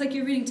technical. It's like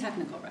you're reading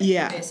technical, right?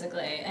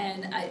 Basically.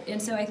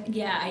 And so I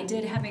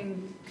did,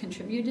 having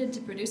contributed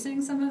to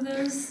producing some of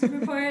those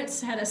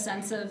reports, had a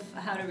sense of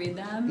how to read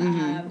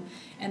them.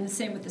 And the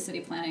same with the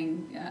city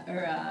planning,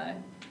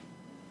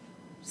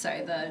 some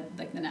of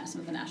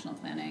the national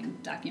planning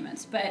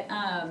documents. But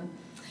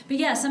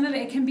some of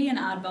it can be an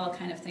oddball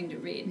kind of thing to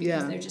read,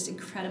 because they're just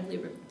incredibly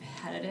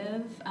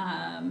repetitive.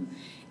 And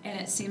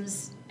it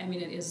seems,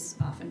 it is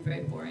often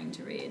very boring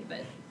to read,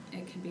 but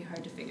it can be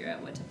hard to figure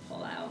out what to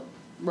pull out.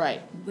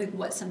 Right. Like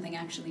what something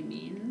actually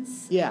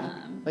means. Yeah.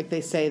 Like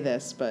they say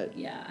this, but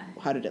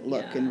how did it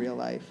look in real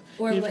life?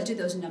 Or what do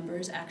those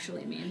numbers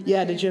actually mean?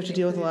 Yeah, did you have to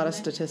deal with a lot of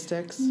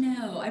statistics?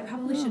 No, I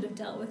probably should have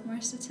dealt with more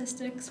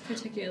statistics,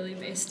 particularly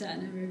based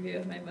on a review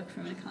of my book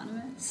from an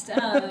economist.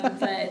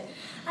 But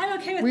I'm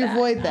okay with that. We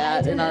avoid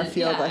that in our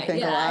field, I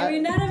think, a lot.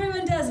 Not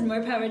everyone does, and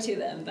more power to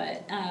them,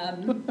 but...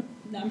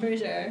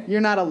 numbers are... You're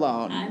not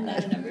alone. I'm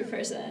not a number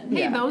person.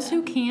 Hey, those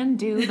who can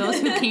do, those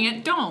who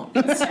can't don't.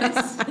 It's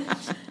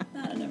just...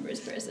 Not a numbers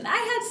person. I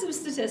had some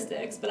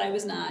statistics, but I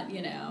was not,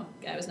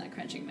 I was not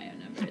crunching my own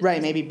numbers.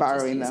 Right, maybe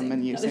borrowing them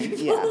and using...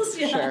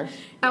 Sure.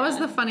 That was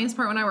the funniest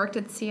part when I worked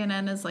at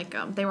CNN, is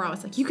they were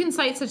always like, you can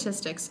cite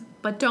statistics,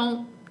 but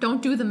don't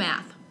do the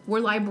math. We're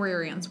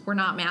librarians. We're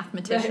not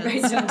mathematicians.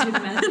 Right, don't do the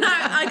math.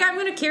 I'm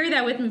going to carry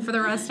that with me for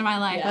the rest of my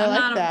life. Yeah.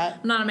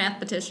 I'm not a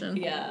mathematician.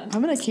 Yeah.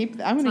 I'm going to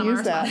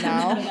use that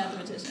now. I'm not a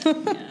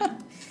mathematician. Yeah.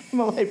 I'm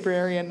a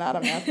librarian, not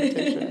a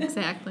mathematician.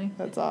 Exactly.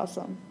 That's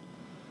awesome.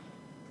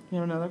 You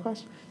have another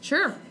question?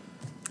 Sure.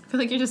 I feel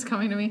like you're just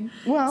coming to me.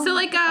 Well, so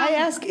I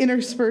ask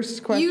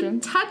interspersed questions.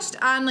 You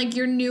touched on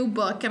your new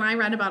book, and I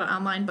read about it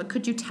online, but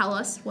could you tell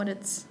us what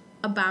it's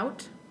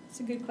about? It's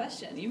a good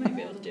question. You might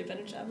be able to do a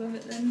better job of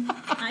it than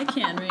I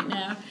can right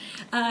now,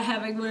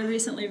 having more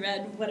recently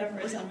read whatever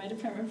is on my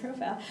department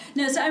profile.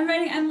 No, so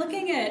I'm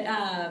looking at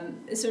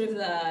sort of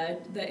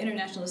the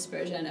international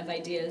dispersion of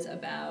ideas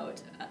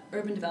about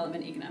urban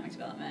development, economic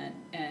development,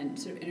 and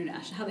sort of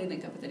international, how they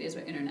link up with ideas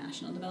about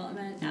international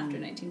development after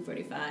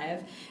 1945.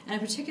 And I'm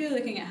particularly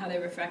looking at how they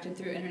refracted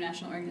through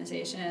international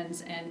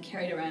organizations and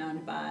carried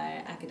around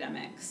by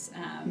academics,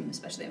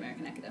 especially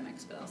American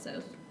academics, but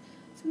also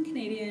some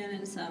Canadian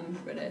and some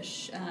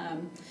British.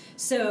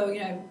 So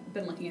I've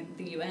been looking at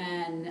the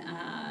UN,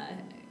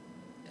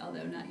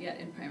 although not yet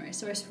in primary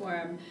source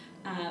form.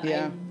 I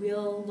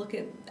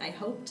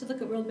hope to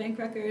look at World Bank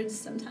records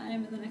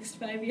sometime in the next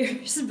 5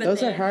 years. But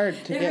those are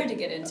hard to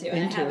get into. I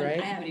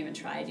haven't even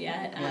tried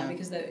yet,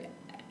 because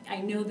I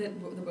know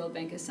that the World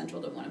Bank is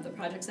central to one of the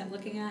projects I'm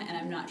looking at, and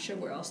I'm not sure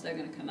where else they're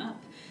going to come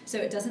up. So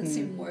it doesn't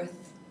seem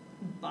worth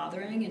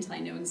bothering until I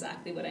know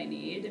exactly what I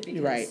need,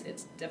 because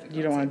it's difficult.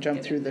 You don't want to jump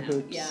get through in the and out.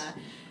 hoops. Yeah.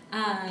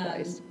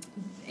 Twice.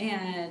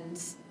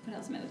 And what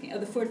else am I looking at? Oh,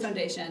 the Ford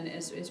Foundation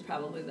is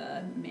probably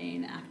the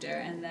main actor.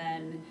 And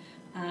then,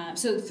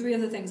 so 3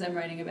 of the things I'm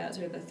writing about,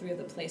 sort of the 3 of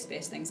the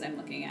place-based things I'm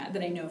looking at,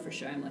 that I know for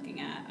sure I'm looking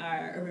at,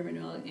 are Urban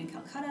Renewal in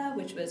Calcutta,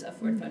 which was a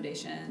Ford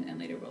Foundation and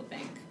later World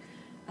Bank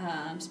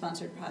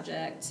sponsored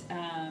project.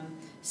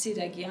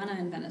 Ciudad Guayana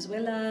in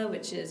Venezuela,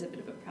 which is a bit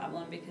of a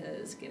problem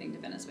because getting to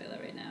Venezuela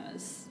right now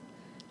is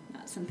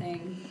not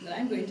something that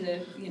I'm going to,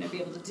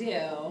 be able to do.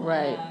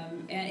 Right.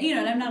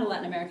 And I'm not a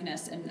Latin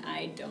Americanist, and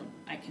I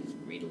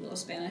can read a little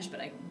Spanish, but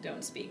I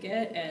don't speak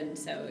it, and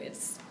so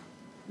it's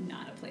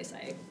not a place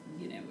I,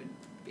 would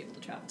be able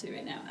to travel to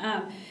right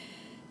now.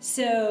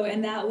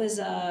 And that was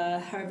a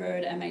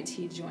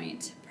Harvard-MIT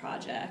joint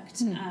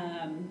project.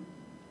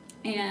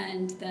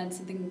 And then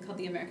something called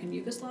the American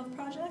Yugoslav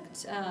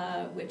Project,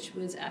 which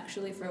was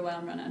actually for a while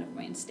run out of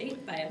Wayne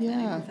State by a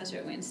planning professor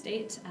at Wayne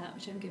State,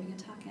 which I'm giving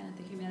a talk at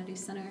the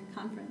Humanities Center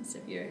conference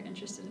if you're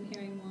interested in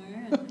hearing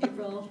more on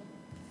April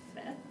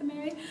 5th,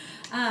 maybe.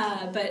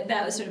 But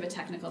that was sort of a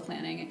technical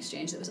planning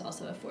exchange that was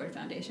also a Ford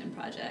Foundation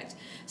project.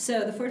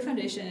 So the Ford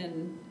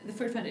Foundation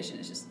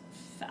is just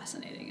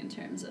fascinating in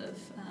terms of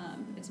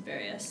its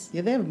various.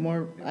 Yeah, they have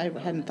more. I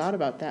hadn't thought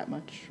about that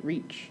much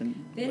reach.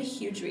 They had a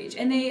huge reach,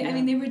 and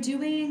they were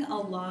doing a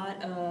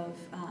lot of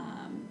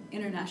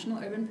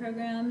international urban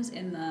programs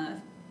in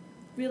the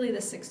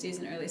 60s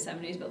and early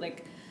 70s, but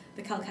like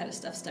the Calcutta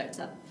stuff starts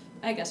up,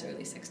 I guess,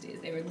 early 60s.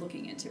 They were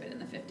looking into it in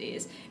the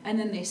 50s, and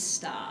then they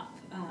stop,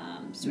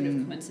 sort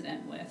of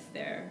coincident with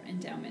their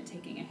endowment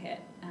taking a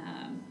hit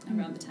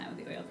around the time of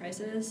the oil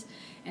crisis,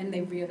 and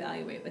they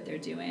reevaluate what they're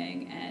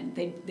doing, and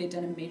they've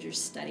done a major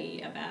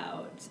study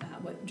about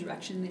what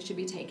direction they should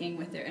be taking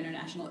with their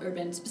international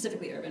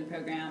specifically urban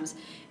programs,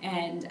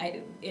 and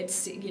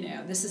this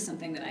is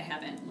something that I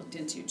haven't looked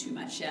into too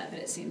much yet, but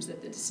it seems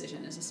that the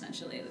decision is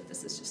essentially that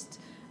this is just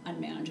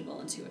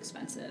unmanageable and too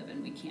expensive,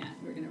 and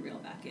we're going to reel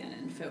back in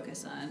and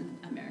focus on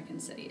American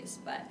cities.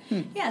 But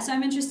so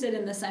I'm interested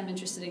in this. I'm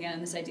interested again in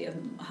this idea of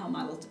how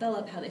models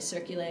develop, how they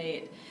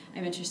circulate.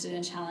 I'm interested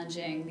in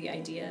challenging the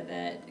idea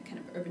that kind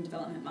of urban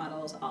development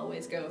models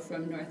always go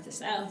from north to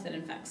south, and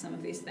in fact some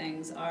of these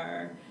things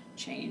are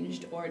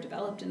changed or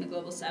developed in the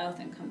global south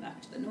and come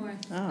back to the north.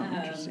 Oh,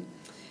 interesting.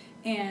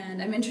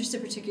 And I'm interested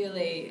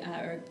particularly,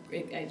 or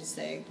I just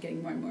say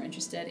getting more and more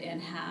interested in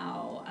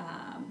how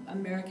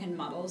American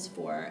models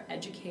for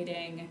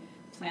educating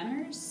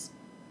planners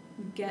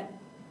get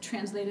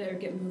translated or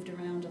get moved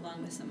around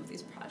along with some of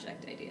these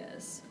project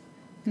ideas.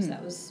 Because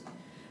that was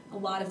a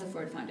lot of the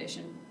Ford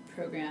Foundation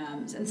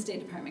programs, and the State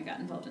Department got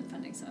involved in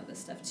funding some of this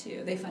stuff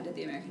too. They funded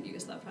the American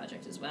Yugoslav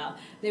Project as well.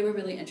 They were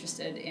really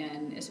interested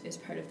in, as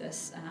part of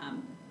this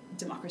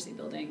democracy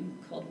building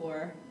Cold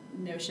War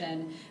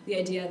notion, the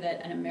idea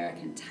that an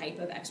American type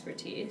of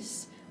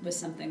expertise was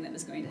something that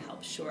was going to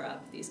help shore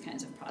up these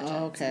kinds of projects.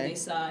 Oh, okay.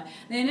 And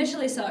they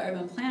initially saw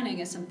urban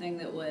planning as something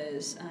that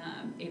was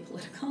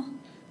apolitical,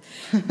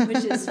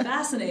 which is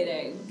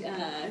fascinating.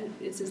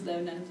 It's as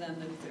though none of them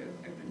lived through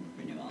urban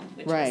renewal,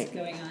 which was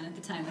going on at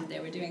the time that they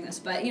were doing this.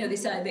 But they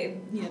said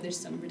there's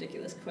some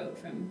ridiculous quote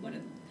from one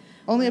of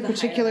only a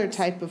particular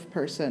type of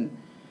person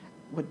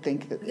would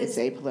think that it's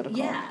apolitical.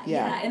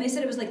 Yeah, and they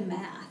said it was like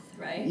math.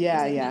 Right?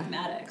 Yeah, it's like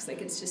mathematics.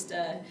 Like it's just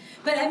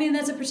but I mean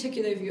that's a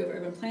particular view of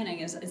urban planning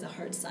is a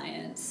hard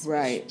science,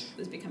 right? Which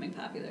was becoming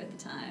popular at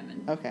the time,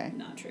 and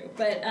not true.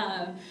 But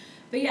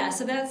yeah,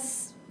 so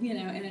that's in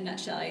a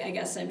nutshell. I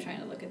guess I'm trying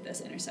to look at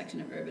this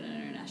intersection of urban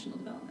and international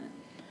development.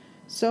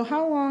 So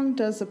how long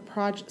does a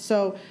project?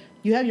 So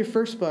you have your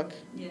first book.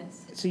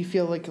 Yes. So you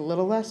feel like a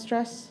little less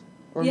stress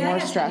or more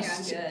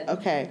stressed? I'm good.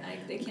 Okay.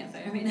 They can't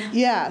fire me now.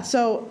 Yeah.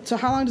 So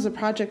how long does a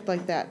project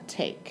like that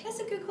take? That's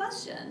a good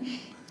question.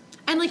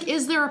 And,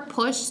 is there a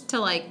push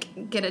to,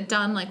 get it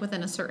done,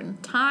 within a certain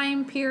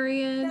time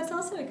period? That's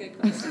also a good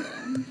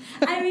question.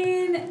 I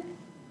mean,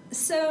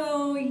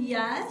 so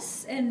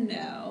yes and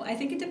no. I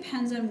think it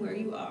depends on where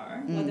you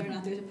are, whether or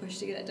not there's a push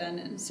to get it done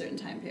in a certain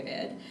time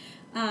period.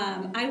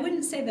 I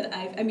wouldn't say that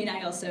I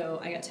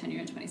got tenure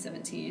in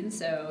 2017,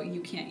 so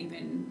you can't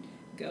even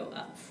go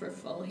up for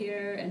full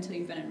here until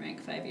you've been in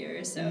rank 5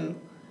 years. So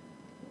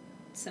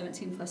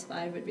 17 plus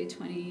 5 would be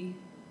 22.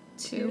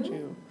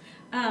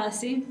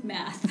 See,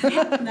 math.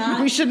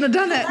 We shouldn't have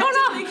done it.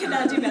 We could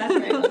not do math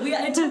very well.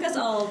 It took us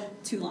all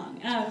too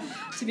long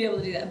to be able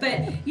to do that.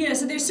 But,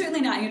 so there's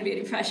certainly not going to be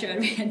any pressure on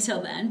me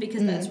until then,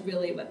 because that's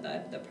really what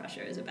the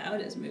pressure is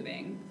about, is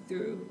moving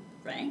through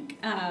rank.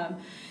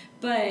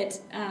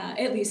 But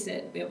at least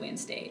at Wayne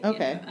State.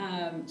 Okay.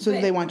 So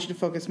they want you to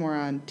focus more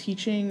on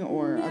teaching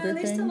or other things? No,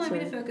 they still want me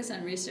to focus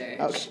on research.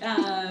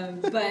 Okay.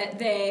 But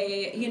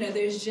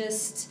there's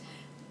just...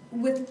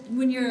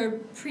 when you're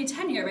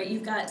pre-tenure, right,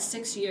 you've got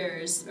 6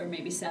 years, or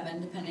maybe 7,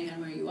 depending on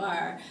where you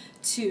are,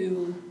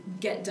 to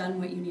get done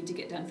what you need to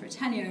get done for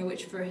tenure,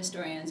 which for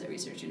historians at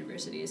research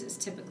universities is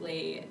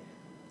typically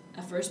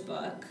a first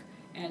book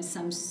and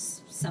some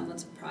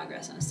semblance of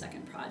progress on a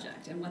second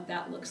project. And what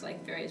that looks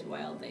like varies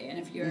wildly. And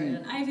if you're at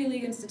an Ivy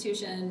League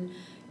institution,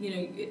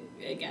 it,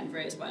 again,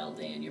 varies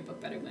wildly, and your book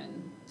better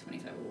win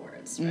 25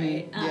 awards,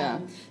 right? Yeah.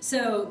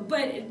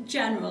 But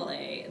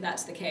generally,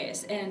 that's the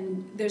case.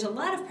 And there's a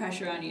lot of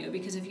pressure on you,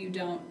 because if you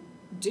don't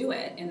do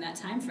it in that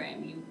time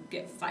frame, you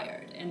get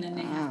fired, and then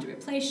they have to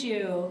replace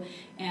you.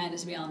 And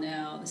as we all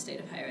know, the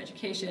state of higher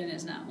education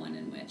is not one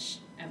in which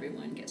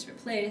everyone gets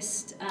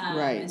replaced,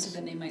 right. And so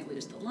then they might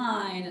lose the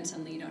line, and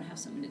suddenly you don't have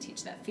someone to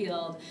teach that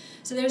field.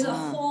 So there's a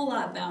whole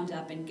lot bound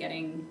up in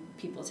getting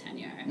people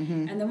tenure,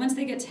 and then once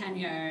they get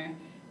tenure,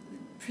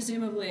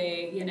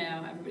 presumably,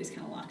 everybody's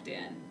kind of locked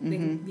in.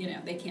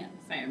 They can't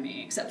fire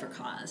me except for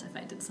cause. If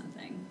I did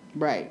something,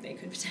 right, they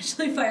could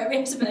potentially fire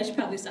me. But I should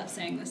probably stop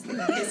saying this in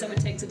case someone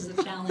takes it as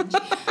a challenge.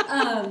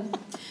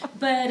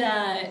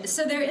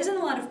 So there isn't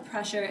a lot of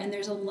pressure, and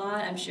there's a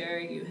lot, I'm sure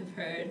you have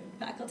heard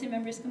faculty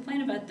members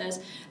complain about this,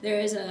 there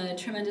is a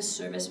tremendous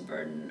service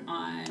burden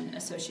on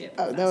associate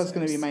professors. That was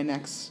going to be my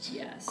next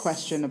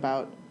question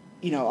about,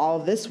 all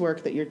of this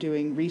work that you're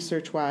doing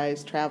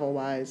research-wise,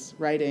 travel-wise,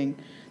 writing.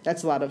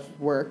 That's a lot of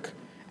work.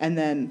 And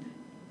then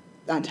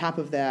on top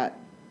of that,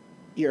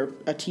 you're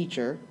a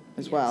teacher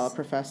as well, a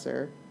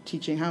professor,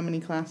 teaching how many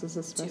classes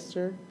a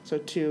semester? 2. So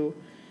 2.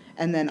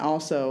 And then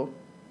also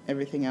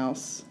everything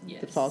else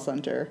that falls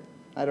under,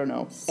 I don't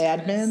know,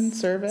 admin,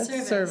 service,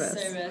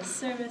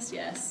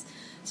 yes.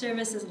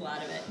 Service is a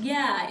lot of it.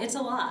 Yeah, it's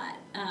a lot.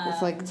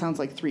 It sounds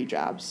like 3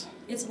 jobs.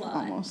 It's a lot.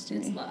 Almost.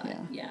 It's a lot,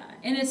 yeah.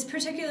 And it's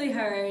particularly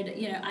hard,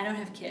 I don't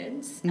have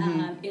kids.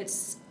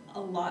 It's a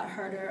lot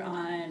harder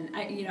on,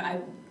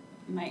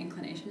 my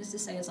inclination is to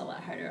say it's a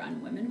lot harder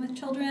on women with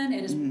children.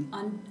 It is,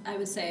 I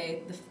would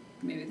say,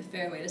 maybe the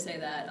fair way to say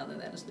that, although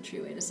that is the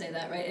true way to say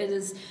that, right? It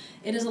is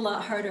a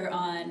lot harder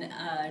on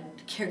a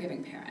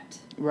caregiving parent.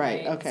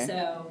 Right, okay.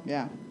 So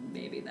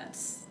maybe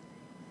that's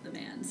the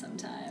man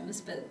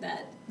sometimes, but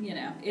that,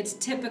 it's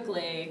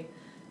typically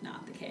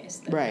not the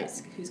case.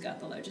 That's who's got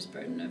the largest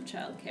burden of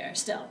childcare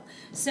still.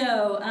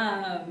 So,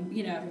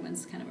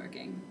 everyone's kind of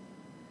working,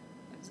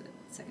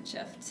 second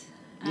shift.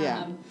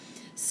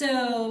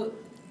 So,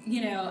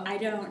 I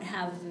don't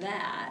have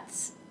that,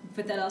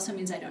 but that also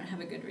means I don't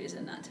have a good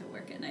reason not to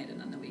work at night and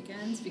on the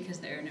weekends, because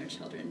there are no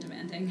children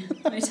demanding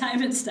my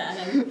time instead.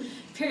 I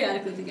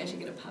periodically think I should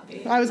get a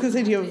puppy. I was going to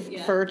say, do you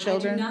have fur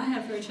children? I do not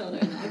have fur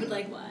children. I would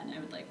like one.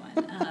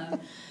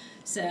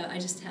 So I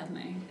just have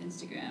my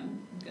Instagram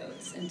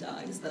goats and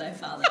dogs that I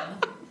follow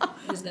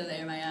as though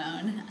they're my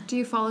own. Do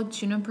you follow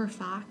Juniper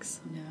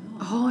Fox? No.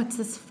 Oh, it's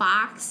this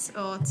fox.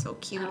 Oh, it's so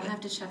cute. I'll have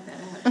to check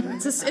that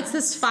out. It's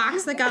this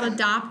fox that got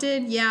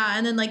adopted. Yeah,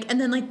 and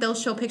then they'll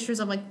show pictures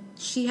of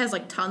she has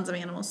tons of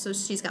animals. So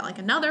she's got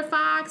another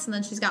fox, and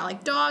then she's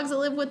got dogs that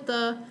live with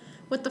the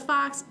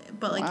fox.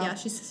 But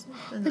she's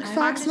the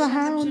Fox the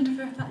Hound.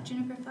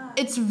 Juniper Fox.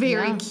 It's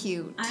very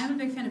cute. I'm a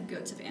big fan of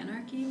Goats of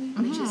Anarchy,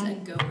 which is a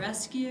goat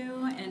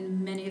rescue,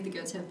 and many of the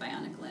goats have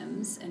bionic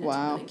limbs, and it's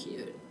really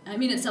cute. I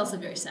mean, it's also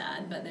very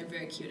sad, but they're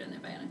very cute on their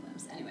bionic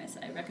limbs. Anyways,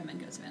 I recommend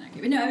Goats of Anarchy.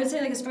 But no, I would say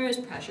as far as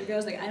pressure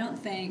goes, I don't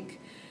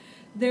think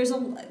there's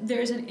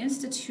an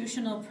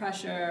institutional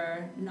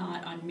pressure,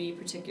 not on me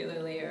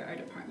particularly or our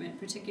department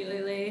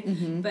particularly,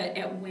 but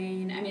at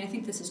Wayne, I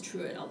think this is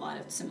true at a lot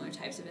of similar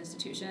types of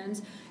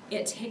institutions.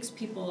 It takes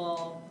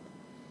people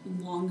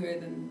longer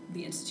than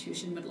the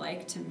institution would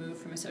like to move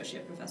from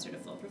associate professor to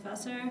full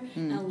professor,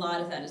 and a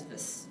lot of that is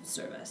this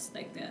service,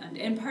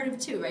 and part of it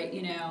too, right?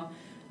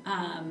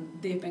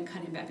 They've been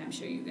cutting back, I'm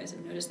sure you guys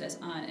have noticed this,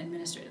 on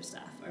administrative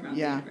staff around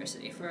the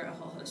university for a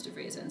whole host of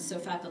reasons. So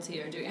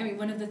faculty are doing,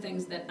 one of the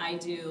things that I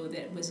do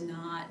that was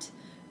not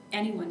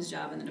anyone's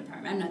job in the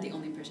department, I'm not the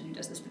only person who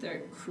does this, but there are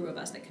a crew of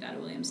us, Kadada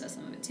Williams does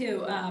some of it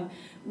too,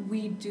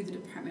 we do the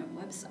department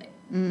website.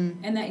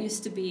 And that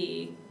used to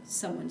be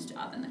someone's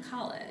job in the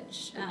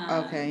college.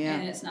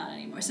 And it's not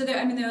anymore. So there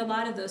are a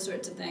lot of those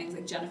sorts of things.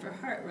 Jennifer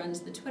Hart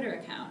runs the Twitter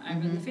account. I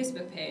run the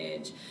Facebook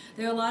page.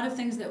 There are a lot of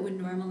things that would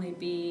normally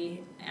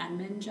be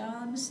admin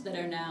jobs that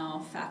are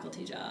now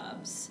faculty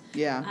jobs.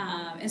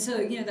 And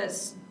so,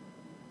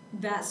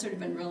 that's sort of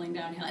been rolling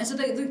downhill. And so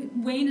the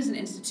Wayne as an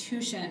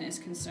institution is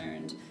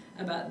concerned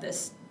about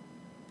this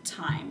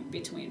time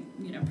between,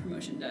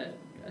 promotion to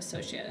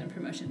associate and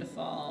promotion to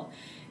fall.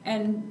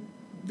 And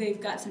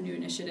they've got some new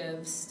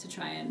initiatives to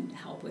try and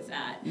help with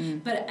that.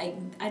 But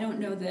I don't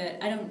know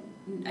that,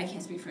 I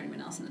can't speak for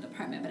anyone else in the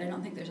department, but I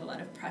don't think there's a lot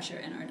of pressure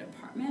in our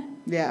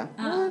department.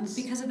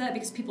 Because of that,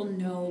 because people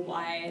know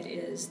why it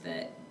is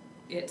that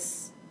it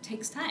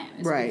takes time.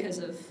 It's because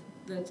of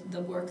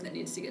the work that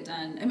needs to get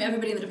done.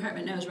 Everybody in the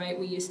department knows, right?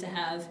 We used to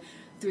have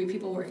 3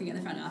 people working in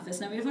the front office.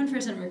 Now we have 1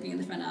 person working in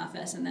the front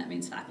office, and that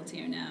means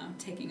faculty are now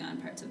taking on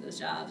parts of those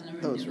jobs, and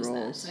everyone knows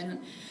that. So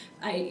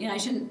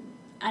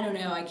I don't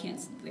know. I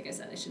can't, like I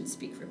said, I shouldn't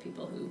speak for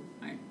people who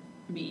aren't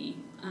me.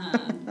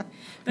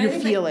 But Your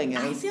feeling is?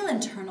 I feel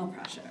internal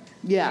pressure.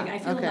 I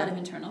feel a lot of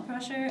internal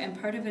pressure, and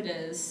part of it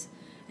is,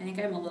 I think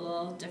I'm a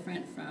little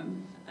different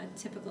from a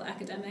typical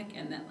academic,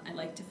 and that I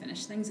like to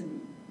finish things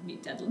and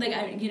meet deadline. Like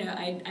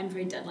I'm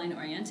very deadline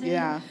oriented.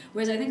 Yeah.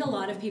 Whereas I think a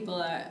lot of people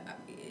are,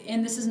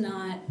 and this is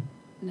not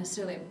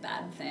necessarily a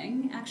bad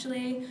thing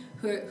actually,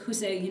 who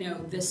say,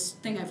 this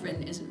thing I've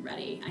written isn't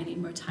ready. I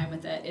need more time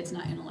with it. It's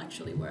not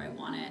intellectually where I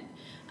want it.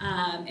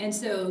 And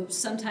so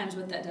sometimes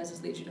what that does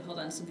is lead you to hold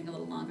on to something a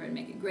little longer and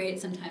make it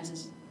great.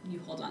 Sometimes you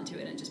hold on to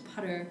it and just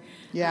putter.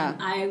 Yeah.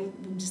 I'm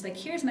just like,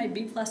 here's my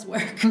B+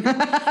 work. Go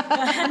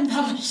ahead and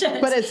publish it.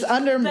 But it's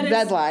under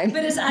deadline.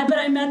 But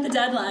I met the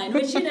deadline,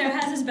 which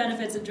has its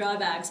benefits and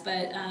drawbacks.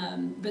 But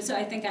so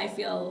I think I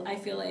feel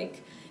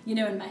like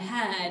in my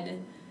head,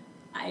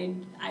 I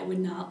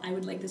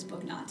would like this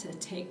book not to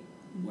take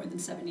more than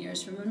 7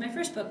 years from when my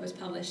first book was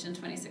published in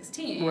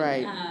 2016.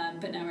 Right.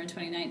 But now we're in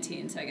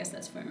 2019, so I guess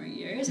that's 4 more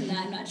years, and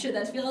I'm not sure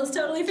that feels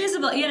totally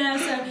feasible, So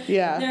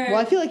yeah. Well,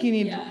 I feel like you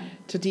need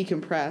to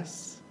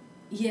decompress.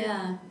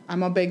 Yeah.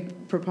 I'm a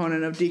big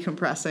proponent of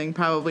decompressing,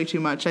 probably too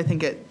much. I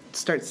think it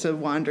starts to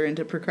wander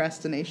into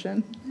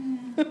procrastination.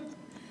 Yeah.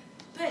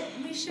 But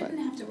we shouldn't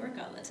have to work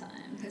all the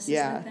time. This is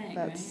the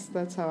thing,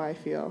 that's how I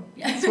feel.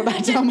 Yeah. That's what I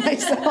tell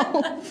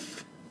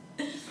myself.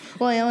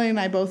 Well, Allie and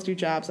I both do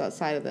jobs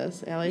outside of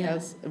this.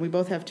 We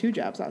both have 2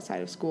 jobs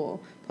outside of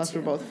school. Plus,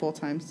 we're both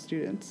full-time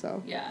students,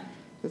 so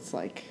it's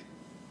like...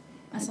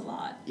 That's a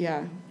lot.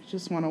 Yeah,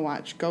 just want to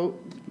watch goat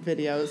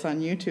videos on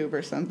YouTube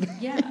or something.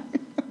 Yeah.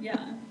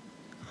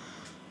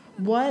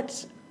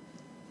 What...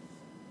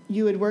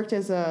 You had worked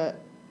as a...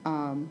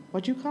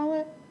 what'd you call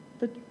it?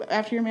 But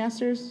after your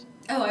master's?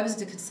 Oh, I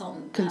was a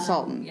consultant.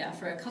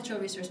 For a cultural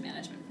resource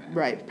management firm.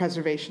 Right,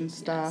 preservation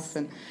stuff.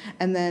 Yes.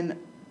 And then...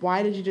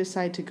 Why did you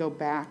decide to go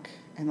back,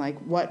 and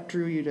what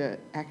drew you to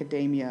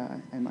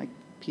academia and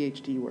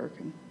PhD work?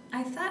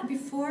 I thought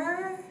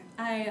before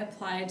I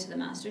applied to the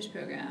master's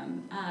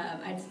program,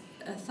 I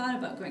thought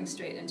about going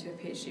straight into a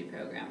PhD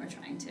program or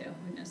trying to.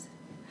 Who knows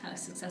how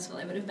successful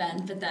I would have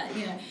been? But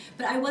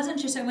but I wasn't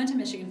sure. So I went to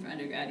Michigan for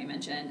undergrad. You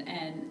mentioned,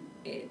 and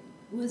it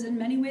was in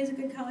many ways a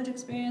good college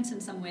experience,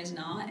 in some ways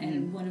not. Mm-hmm.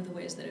 And one of the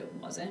ways that it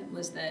wasn't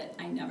was that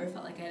I never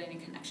felt like I had any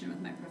connection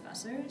with my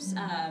professors.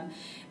 Mm-hmm.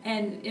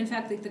 And in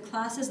fact, the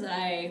classes that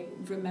I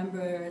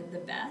remember the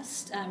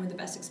best, or the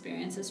best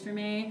experiences for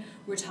me,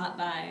 were taught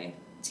by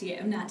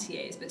not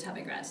TAs, but taught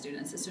by grad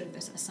students. It's sort of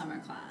a summer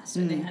class,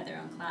 or they had their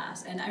own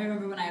class. And I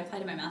remember when I applied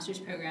to my master's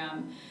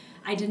program,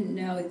 I didn't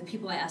know the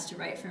people I asked to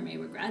write for me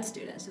were grad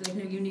students. So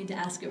no, you need to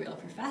ask a real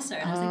professor.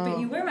 And I was like, but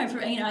you were my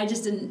I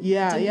just didn't.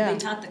 They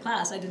taught the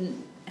class. I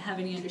didn't have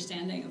any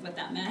understanding of what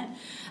that meant.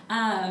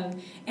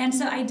 And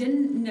so I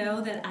didn't know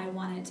that I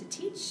wanted to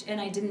teach,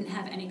 and I didn't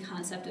have any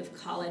concept of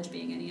college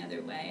being any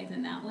other way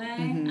than that way.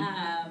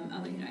 Mm-hmm.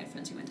 Although, I had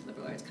friends who went to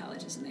liberal arts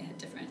colleges, and they had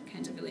different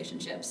kinds of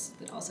relationships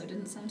that also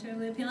didn't sound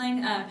terribly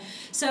appealing.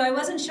 So I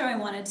wasn't sure I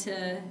wanted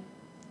to.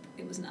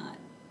 It was not.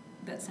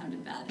 That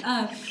sounded bad.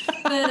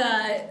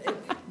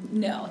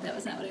 No, that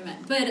was not what I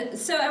meant. But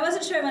so I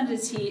wasn't sure I wanted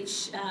to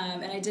teach,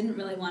 and I didn't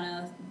really want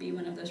to be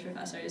one of those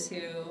professors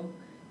who,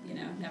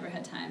 never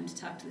had time to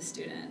talk to the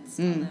students.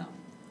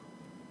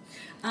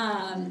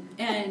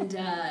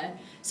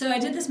 So I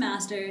did this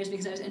master's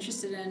because I was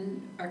interested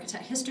in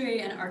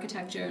history and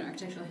architecture and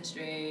architectural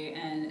history,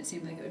 and it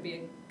seemed like it would be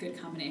a good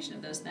combination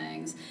of those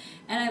things.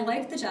 And I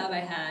liked the job I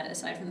had,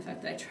 aside from the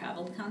fact that I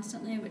traveled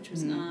constantly, which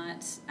was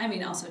not,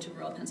 also to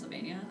rural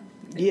Pennsylvania.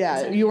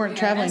 Yeah, you weren't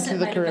traveling to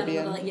the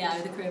Caribbean.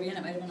 The Caribbean,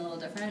 it might have been a little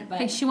different. But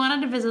hey, she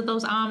wanted to visit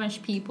those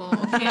Amish people,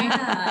 okay?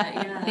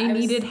 They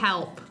needed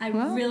help. I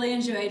really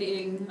enjoyed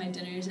eating my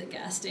dinners at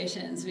gas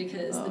stations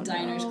because the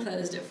diners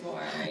closed at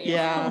 4.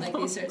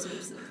 These sorts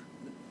of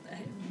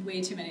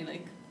way too many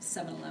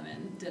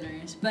 7-Eleven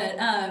dinners, but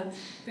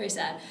very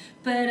sad.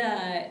 But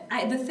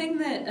the thing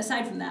that,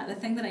 aside from that, the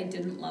thing that I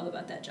didn't love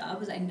about that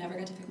job was I never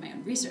got to pick my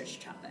own research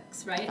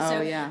topics, right?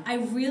 I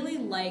really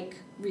like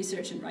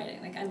research and writing.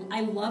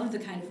 I loved the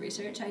kind of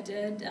research I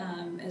did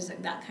as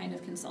that kind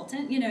of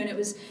consultant, and it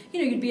was,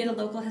 you'd be at a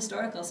local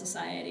historical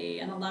society,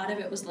 and a lot of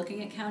it was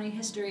looking at county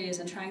histories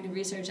and trying to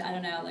research,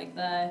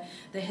 the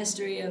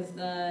history of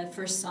the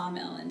first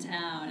sawmill in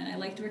town, and I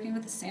liked working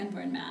with the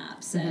Sanborn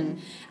maps,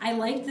 and I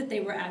liked that they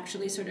were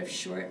actually sort of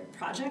short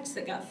projects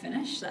that got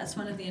finished. That's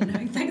one of the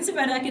annoying things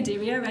about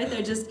academia, right?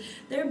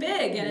 They're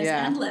big, and it's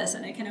endless,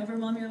 and it can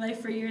overwhelm your life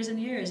for years and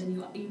years,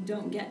 and you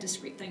don't get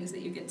discrete things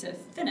that you get to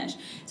finish.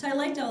 So I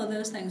liked all of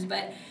those things,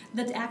 but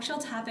the actual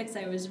topics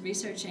I was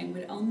researching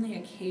would only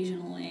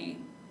occasionally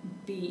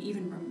be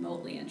even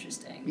remotely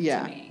interesting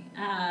to me.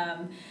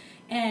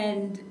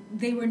 And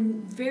they were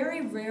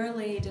very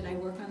rarely did I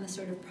work on this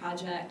sort of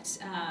project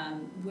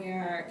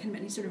where kind of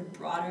any sort of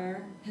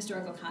broader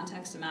historical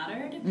context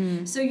mattered.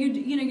 So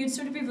you'd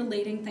sort of be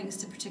relating things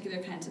to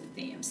particular kinds of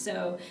themes.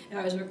 So if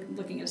I was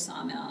looking at a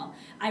sawmill,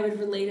 I would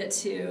relate it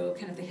to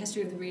kind of the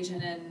history of the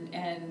region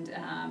and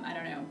I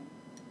don't know,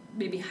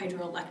 maybe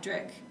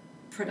hydroelectric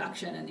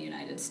production in the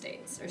United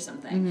States or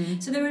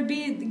something. So there would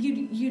be,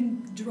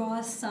 you'd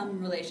draw some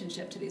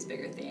relationship to these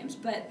bigger themes,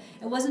 but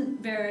it was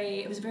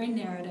very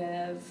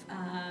narrative,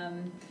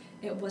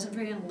 it wasn't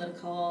very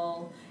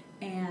analytical,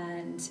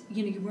 and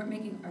you weren't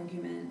making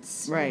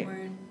arguments. Right. You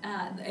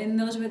weren't, and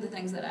those were the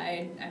things that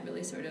I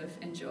really sort of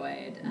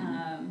enjoyed.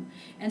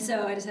 And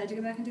so I decided to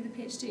go back and do the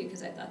PhD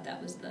because I thought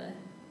that was the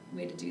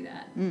way to do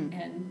that.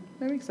 And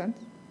that makes sense.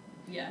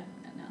 Yeah,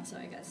 and also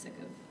I got sick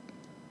of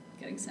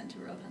getting sent to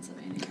rural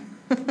Pennsylvania.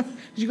 Did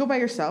you go by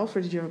yourself,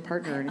 or did you have a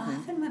partner or anything? I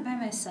often went by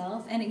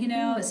myself, and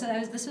so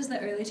this was the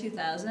early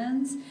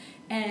 2000s,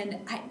 and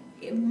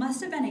it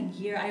must have been a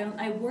year.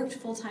 I worked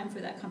full time for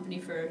that company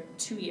for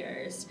 2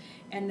 years,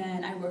 and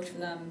then I worked for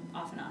them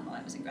off and on while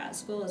I was in grad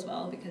school as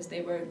well, because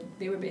they were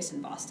based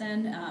in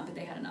Boston, but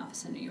they had an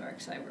office in New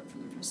York, so I worked for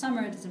them for the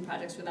summer, did some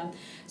projects for them.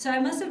 So I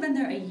must have been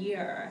there a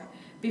year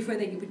before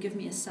they would give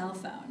me a cell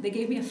phone. They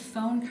gave me a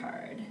phone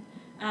card.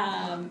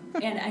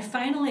 And I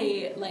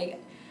finally, a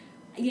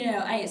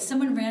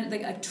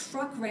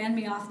truck ran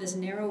me off this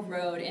narrow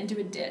road into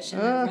a ditch in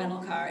a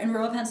rental car in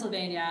rural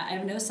Pennsylvania. I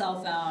have no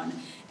cell phone,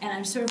 and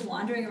I'm sort of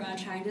wandering around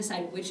trying to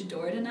decide which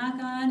door to knock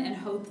on and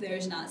hope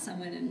there's not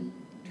someone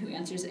who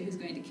answers it who's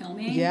going to kill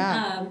me.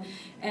 Yeah.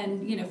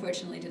 And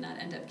fortunately did not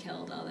end up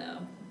killed, although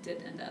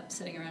did end up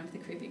sitting around with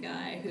a creepy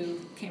guy who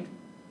came to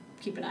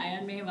keep an eye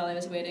on me while I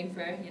was waiting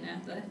for,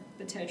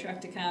 the tow truck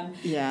to come.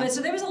 Yeah. But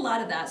so there was a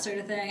lot of that sort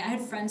of thing. I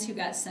had friends who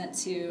got sent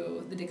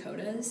to the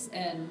Dakotas,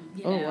 and,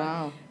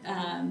 wow.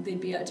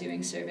 They'd be out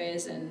doing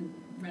surveys and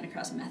run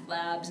across meth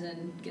labs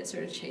and get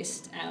sort of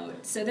chased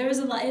out. So there was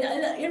a lot.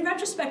 In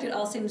retrospect, it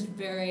all seems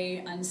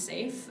very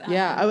unsafe.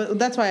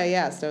 That's why I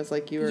asked. I was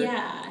like, you were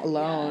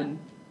alone.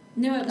 Yeah.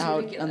 No, it was out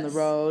ridiculous. on the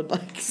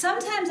road.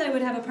 Sometimes I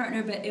would have a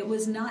partner, but it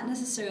was not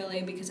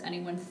necessarily because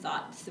anyone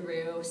thought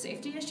through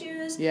safety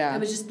issues. Yeah. It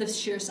was just the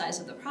sheer size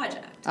of the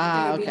project.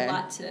 There would be a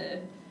lot to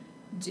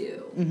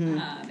do. Mm-hmm.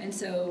 And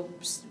so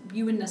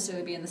you wouldn't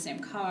necessarily be in the same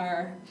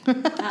car.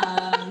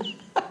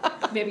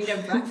 Maybe you'd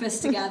have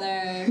breakfast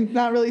together.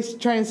 Not really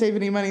trying to save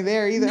any money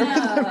there either.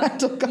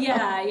 No.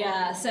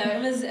 Yeah. So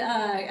it was,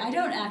 I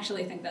don't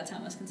actually think that's how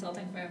most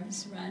consulting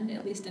firms run,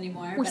 at least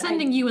anymore. We're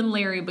sending you and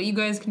Larry, but you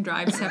guys can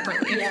drive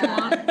separately if you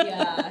want.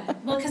 Yeah.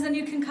 Well, because then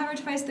you can cover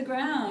twice the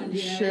ground,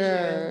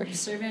 Sure.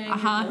 Surveying.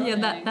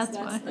 Yeah, that's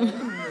why.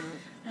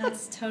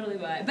 That's totally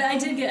why. But I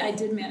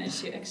did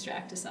manage to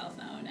extract a cell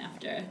phone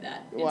after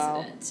that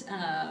incident.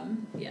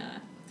 Yeah.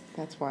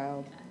 That's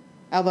wild.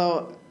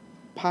 Although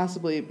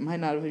possibly might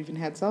not have even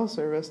had cell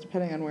service,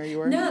 depending on where you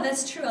were. No,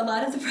 that's true. A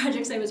lot of the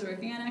projects I was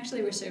working on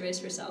actually were surveys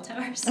for cell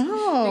towers.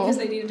 Oh. Because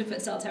they needed to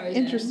put cell towers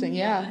in. Interesting,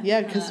 yeah.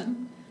 Yeah, because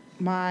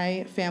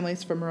my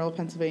family's from rural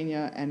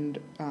Pennsylvania and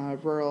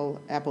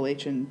rural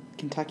Appalachian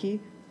Kentucky,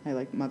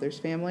 my mother's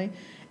family.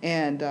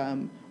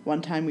 And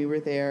one time we were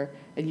there,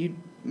 and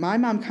my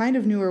mom kind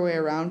of knew her way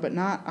around, but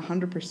not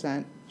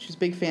 100%. She's a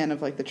big fan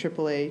of the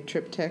AAA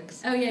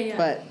triptychs. Oh, yeah.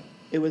 But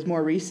it was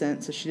more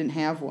recent, so she didn't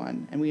have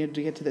one. And we had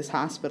to get to this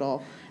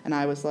hospital, and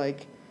I was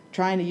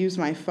trying to use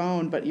my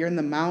phone, but you're in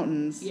the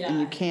mountains and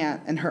you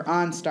can't. And her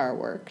OnStar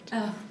worked.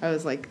 Oh. I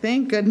was like,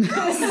 thank goodness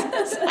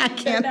I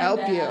can't help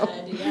you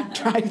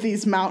drive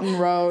these mountain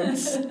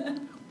roads.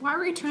 Why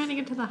were you trying to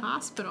get to the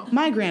hospital?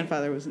 My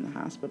grandfather was in the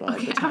hospital at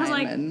the time. I was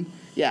like... And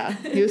yeah,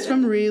 he was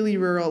from really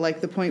rural,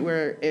 the point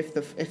where if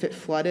it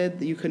flooded,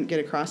 you couldn't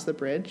get across the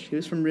bridge. He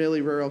was from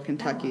really rural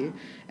Kentucky. Oh.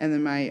 And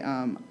then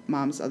my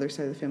mom's other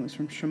side of the family was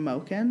from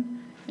Shamokin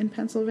in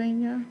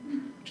Pennsylvania,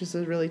 which is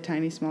a really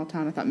tiny, small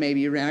town. I thought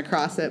maybe you ran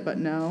across it, but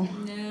no.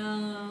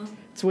 No.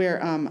 It's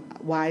where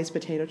Wise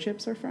potato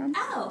chips are from.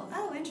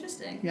 Oh,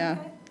 interesting. Yeah,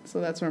 okay.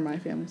 So that's where my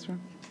family's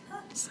from.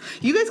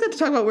 You guys got to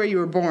talk about where you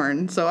were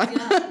born, so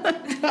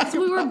so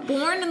we were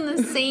born in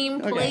the same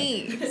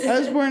place. Okay. I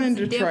was born in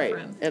Detroit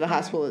at a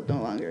hospital that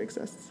no longer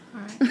exists. All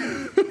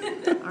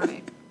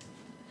right.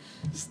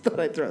 Just thought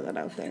I'd throw that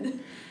out there.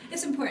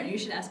 It's important. You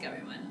should ask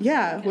everyone.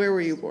 Yeah, where were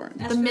you born?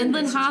 The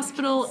Midland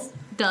Hospital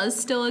does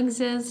still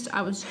exist.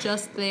 I was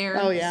just there.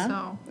 Oh, yeah?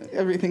 So.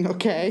 Everything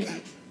okay?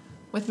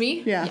 With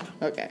me? Yeah.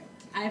 Okay.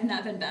 I have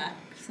not been back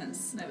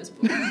since I was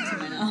born, to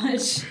my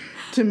knowledge.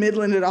 To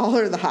Midland at all,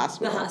 or the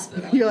hospital? The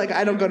hospital. You're like,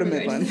 I don't go to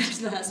Midland.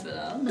 To the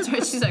hospital. That's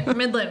right. She's like,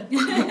 Midland.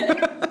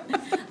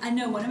 I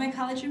know. One of my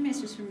college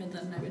roommates was from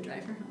Midland, and I would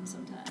drive her home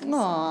sometimes.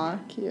 Aw,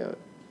 cute.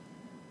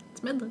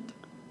 It's Midland.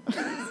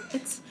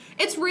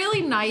 It's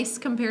really nice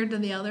compared to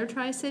the other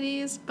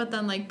Tri-Cities, but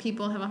then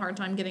people have a hard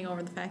time getting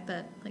over the fact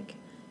that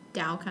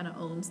Dow kind of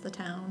owns the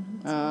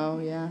town.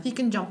 So yeah. If you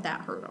can jump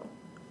that hurdle,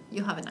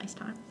 you'll have a nice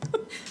time.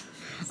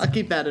 I'll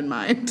keep that in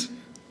mind.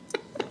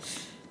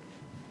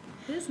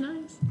 It is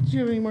nice. Do you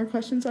have any more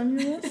questions on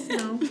your list?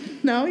 No.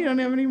 No? You don't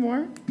have any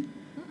more?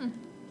 Mm-mm.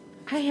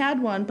 I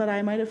had one, but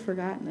I might have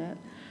forgotten it.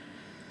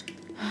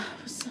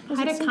 I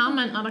had a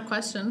comment, not a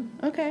question.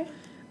 Okay.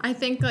 I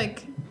think,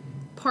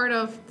 part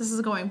of, this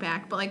is going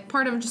back, but,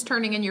 part of just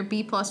turning in your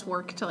B+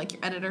 work to, your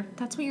editor,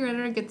 that's what your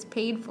editor gets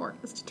paid for,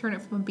 is to turn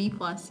it from a B+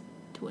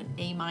 to an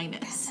A-.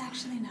 That's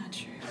actually not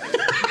true.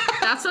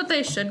 That's what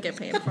they should get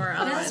paid for,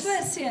 otherwise.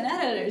 That's what CNN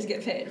editors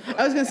get paid for.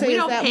 I was going to say, we is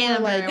don't that pay more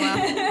them very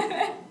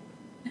well.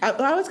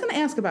 I was going to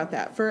ask about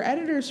that. For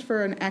editors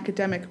for an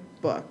academic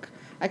book,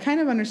 I kind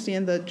of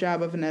understand the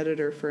job of an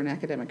editor for an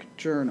academic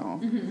journal,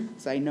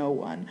 because I know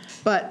one.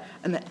 But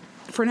an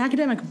for an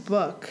academic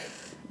book,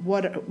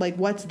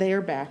 what's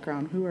their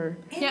background? Who are...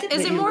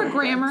 Is it more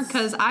grammar?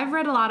 Because I've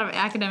read a lot of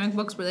academic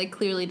books where they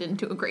clearly didn't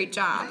do a great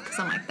job. Because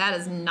I'm like, that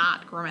is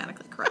not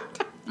grammatically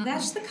correct.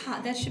 That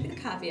should be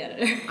the copy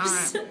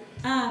editors.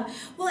 All right.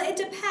 Well, it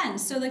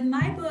depends. So, like,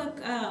 my book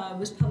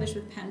was published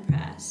with Penn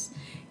Press,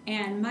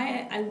 and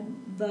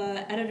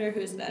the editor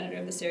who's the editor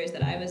of the series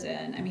that I was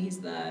in, I mean, he's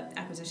the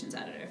acquisitions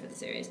editor for the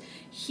series.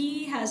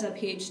 He has a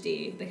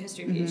PhD, the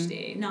history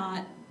PhD,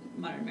 not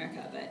modern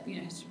America, but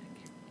history.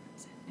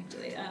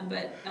 Actually,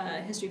 but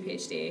history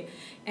PhD,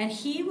 and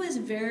he was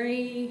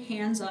very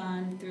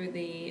hands-on through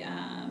the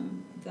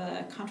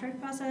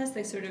contract process,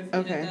 like sort of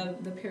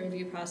the peer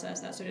review process,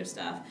 that sort of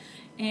stuff,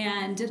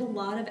 and did a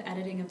lot of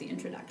editing of the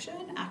introduction,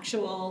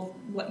 actual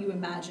what you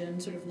imagine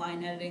sort of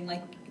line editing,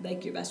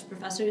 like your best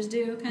professors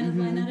do, kind of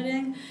line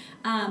editing,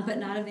 but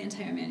not of the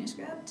entire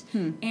manuscript.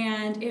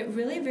 And it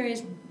really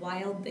varies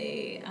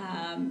wildly,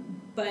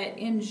 but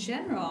in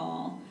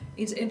general,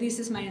 at least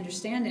is my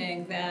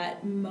understanding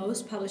that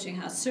most publishing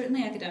houses,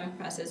 certainly academic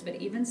presses, but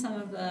even some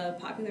of the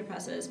popular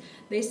presses,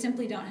 they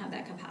simply don't have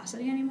that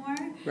capacity anymore.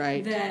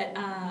 Right.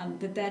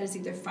 That is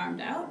either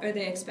farmed out or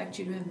they expect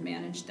you to have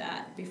managed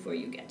that before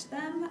you get to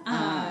them.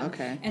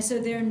 Okay. And so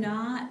they're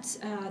not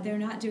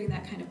doing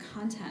that kind of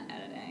content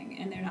editing,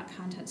 and they're not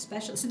content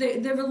specialists. So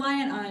they're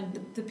reliant on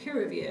the peer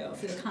review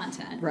for the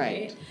content,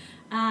 right?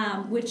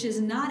 Which is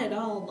not at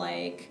all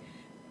like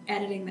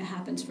editing that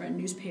happens for a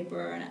newspaper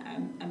or a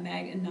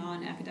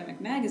non-academic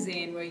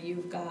magazine, where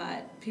you've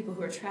got people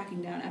who are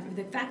tracking down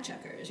the fact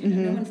checkers.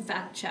 No one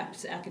fact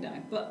checks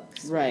academic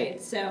books, right?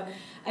 So,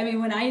 I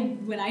mean, when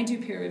I do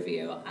peer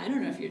review, I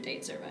don't know if your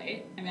dates are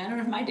right. I mean, I don't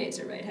know if my dates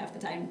are right half the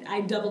time.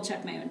 I double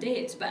check my own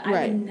dates, but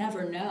I would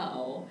never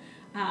know.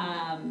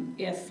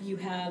 If you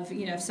have,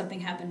 if something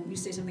happened, you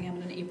say something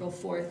happened on April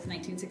 4th,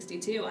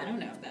 1962, I don't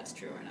know if that's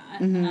true or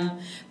not.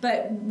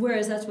 But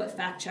whereas that's what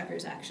fact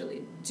checkers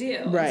actually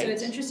do. Right. So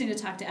it's interesting to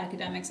talk to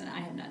academics, and I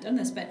have not done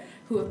this, but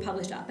who have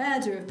published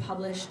op-eds or have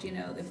published, in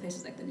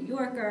places like the New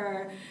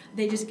Yorker,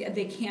 they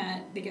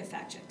get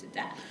fact checked to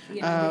death. They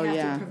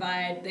have to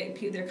provide,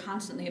 they're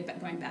constantly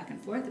going back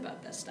and forth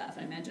about this stuff.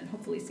 I imagine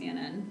hopefully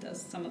CNN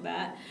does some of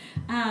that.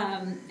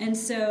 And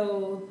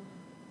so,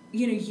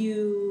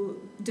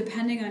 you,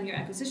 depending on your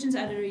acquisitions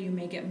editor, you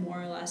may get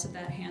more or less of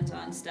that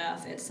hands-on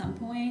stuff at some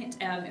point.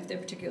 If they're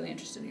particularly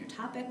interested in your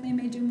topic, they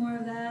may do more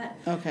of that.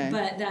 Okay.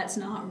 But that's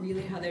not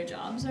really how their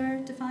jobs are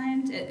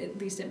defined, at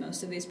least at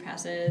most of these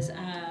presses.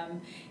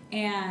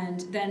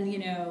 And then,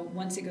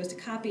 once it goes to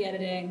copy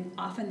editing,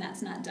 often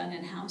that's not done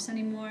in-house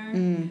anymore.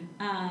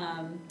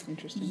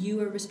 Interesting.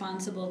 You are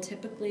responsible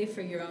typically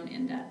for your own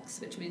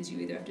index, which means you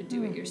either have to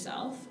do it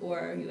yourself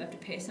or you have to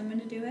pay someone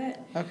to do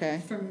it.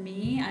 Okay. For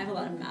me, I have a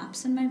lot of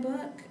maps in my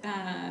book,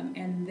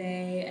 and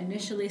they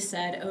initially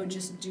said,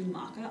 just do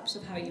mock-ups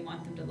of how you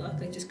want them to look,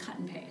 like just cut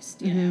and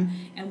paste,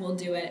 and we'll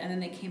do it. And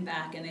then they came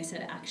back and they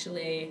said,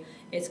 actually,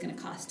 it's going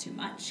to cost too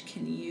much.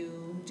 Can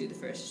you do the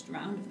first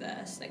round of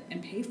this,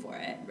 and pay for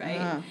it,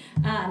 right?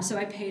 So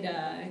I paid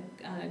a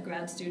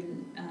grad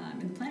student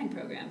in the planning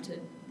program to,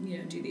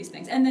 do these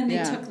things. And then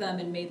they took them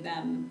and made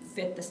them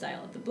fit the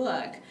style of the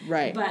book.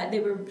 Right. But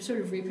they were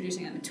sort of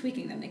reproducing them and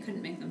tweaking them. They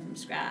couldn't make them from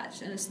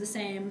scratch. And it's the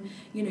same,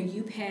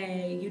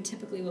 you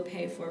typically will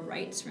pay for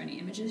rights for any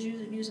images you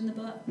use in the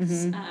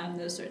books,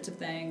 those sorts of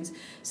things.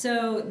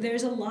 So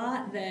there's a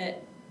lot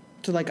that...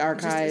 To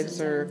archives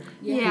or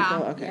people?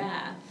 Okay.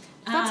 Yeah.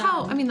 That's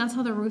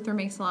how the Ruther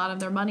makes a lot of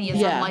their money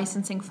is on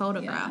licensing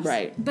photographs. Yeah.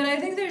 Right. But I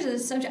think there's a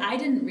subject, I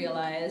didn't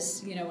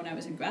realize, when I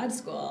was in grad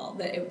school,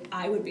 that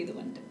I would be the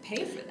one to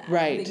pay for that.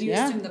 Right. That you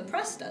assume the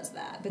press does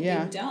that, but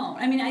they don't.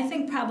 I mean, I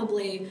think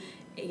probably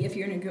if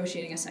you're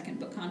negotiating a second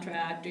book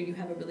contract, or you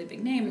have a really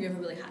big name, or you have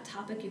a really hot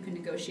topic, you can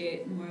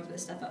negotiate more of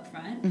this stuff up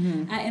front.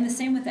 And the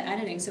same with the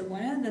editing. So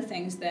one of the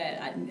things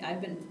that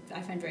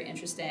I find very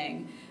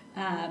interesting,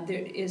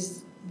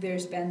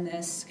 there's been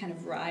this kind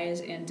of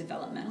rise in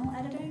developmental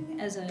editing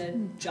as a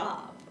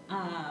job,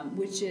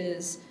 which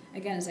is,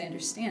 again, as I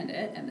understand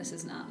it, and this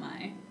is not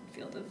my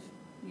field of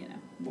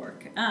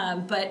work,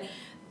 but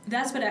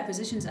that's what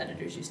acquisitions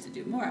editors used to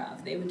do more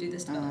of. They would do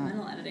this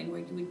developmental editing where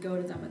you would go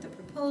to them with a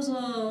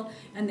proposal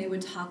and they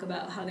would talk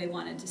about how they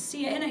wanted to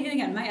see it. And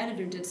again, my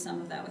editor did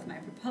some of that with my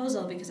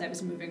proposal because I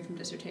was moving from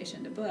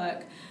dissertation to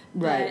book.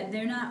 But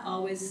they're not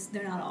all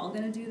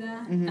going to do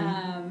that.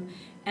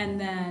 And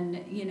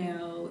then,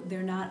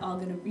 they're not all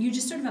going to... You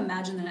just sort of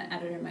imagine that an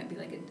editor might be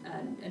like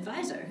an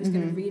advisor who's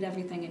going to read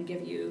everything and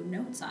give you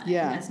notes on it.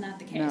 And that's not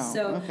the case.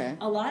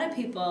 A lot of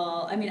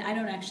people... I mean, I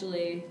don't know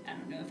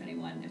if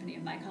any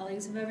of my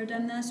colleagues have ever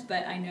done this,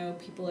 but I know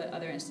people at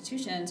other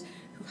institutions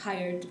who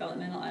hire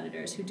developmental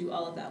editors who do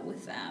all of that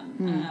with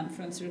them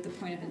from sort of the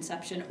point of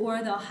inception.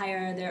 Or they'll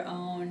hire their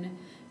own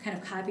kind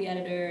of copy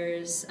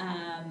editors...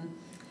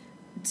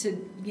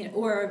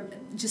 or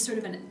just sort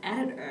of an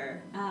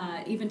editor,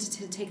 even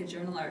to take a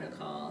journal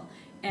article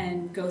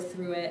and go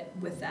through it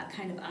with that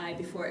kind of eye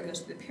before it goes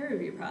through the peer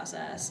review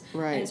process.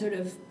 Right. And sort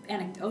of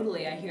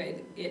anecdotally, I hear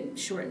it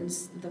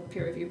shortens the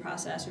peer review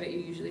process, right? You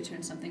usually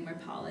turn something more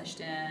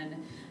polished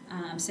in.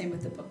 Same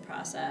with the book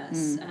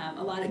process.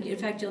 In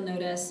fact, you'll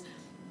notice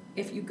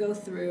if you go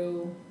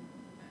through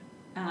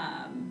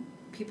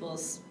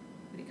people's,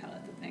 what do you call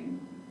it, the thing?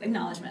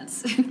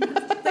 Acknowledgments.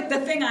 Like the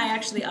thing I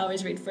actually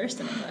always read first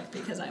in a book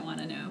because I want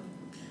to know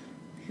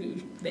who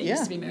they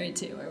used to be married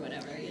to or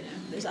whatever,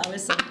 There's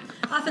always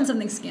often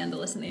something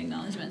scandalous in the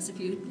acknowledgments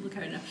if you look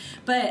hard enough.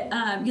 But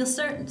you'll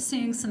start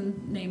seeing some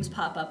names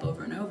pop up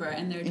over and over,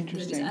 and they're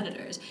these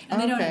editors.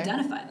 And they don't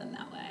identify them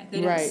that way.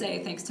 They don't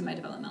say, thanks to my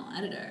developmental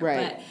editor.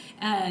 Right.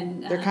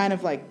 But they're kind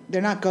of like,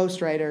 they're not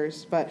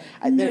ghostwriters, but...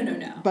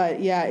 No.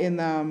 But,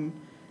 yeah,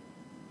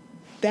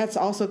 that's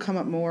also come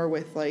up more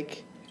with,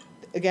 like...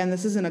 Again,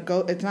 this isn't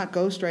it's not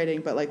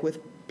ghostwriting, but like with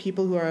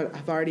people who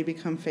have already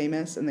become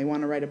famous and they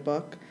want to write a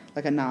book,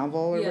 like a novel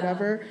or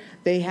whatever,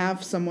 they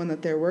have someone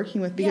that they're working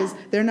with because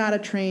they're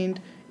not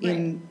trained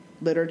in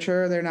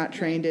literature, they're not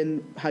trained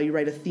in how you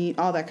write a theme,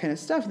 all that kind of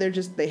stuff.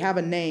 They have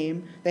a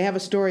name, they have a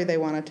story they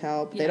want to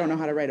tell, but they don't know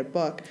how to write a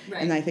book.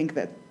 Right. And I think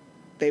that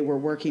they were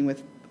working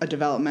with a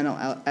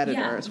developmental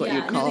editor is what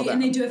you call them.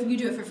 And you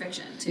do it for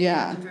fiction too.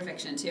 Yeah. For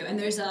fiction too. And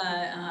there's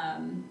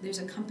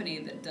a company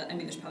that does,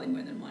 there's probably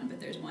more than one, but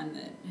there's one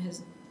that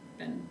has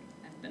been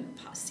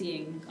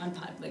seeing on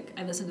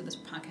I listened to this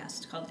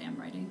podcast called Am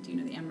Writing. Do you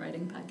know the Am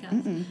Writing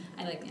podcast? Mm-mm.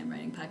 I like the Am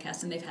Writing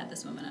podcast, and they've had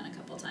this woman on a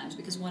couple of times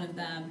because one of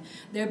them,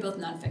 they're both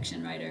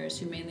nonfiction writers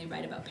who mainly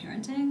write about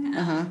parenting,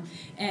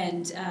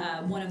 and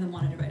one of them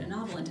wanted to write a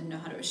novel and didn't know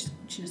how to.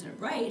 She knows how to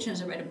write. She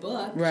knows how to write a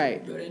book.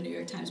 Right. She wrote a New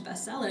York Times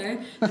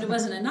bestseller, but it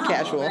wasn't a novel.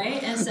 Casual.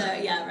 Right? And so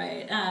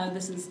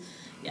this is.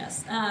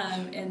 Yes,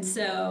 and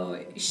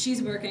so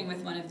she's working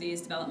with one of these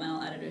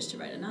developmental editors to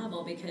write a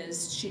novel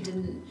because she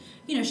didn't,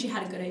 she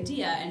had a good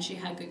idea and she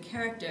had good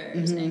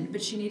characters,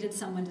 but she needed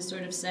someone to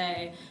sort of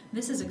say,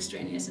 this is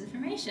extraneous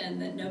information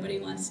that nobody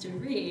wants to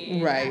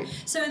read. Right.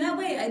 So in that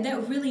way,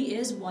 that really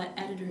is what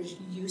editors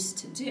used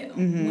to do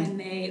when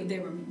they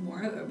were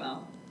more,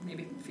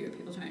 maybe fewer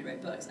people trying to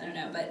write books, I don't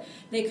know, but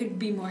they could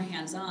be more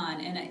hands-on,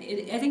 and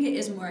I think it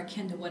is more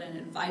akin to what an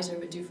advisor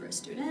would do for a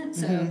student.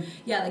 So,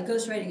 like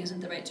ghostwriting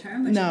isn't the right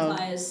term, which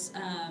implies,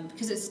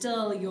 because it's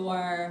still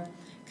your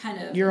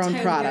kind of your own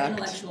product, your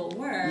intellectual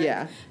work.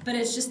 Yeah. But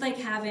it's just like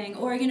having,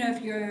 or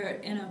if you're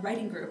in a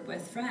writing group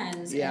with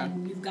friends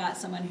and you've got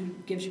someone who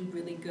gives you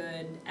really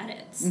good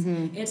edits,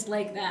 it's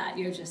like that.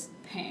 You're just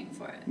paying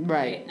for it.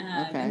 Right.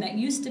 And that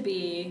used to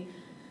be,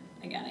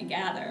 again, I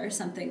gather,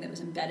 something that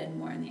was embedded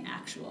more in the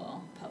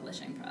actual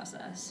publishing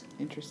process.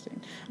 Interesting.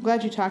 I'm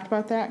glad you talked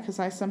about that because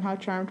I somehow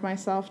charmed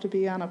myself to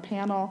be on a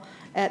panel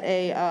at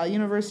a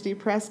university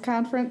press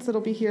conference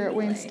that'll be here at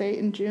Wayne State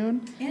in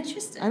June.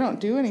 Interesting. I don't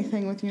do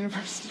anything with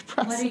university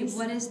presses.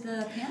 What is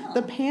the panel?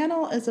 The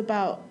panel is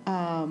about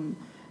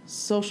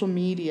social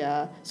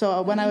media.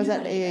 So when I was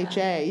at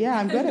AHA,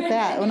 I'm good at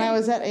that. When I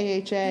was at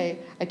AHA,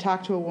 I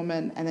talked to a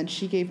woman, and then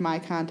she gave my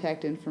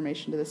contact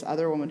information to this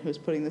other woman who was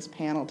putting this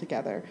panel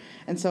together.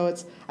 And so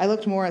I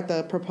looked more at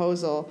the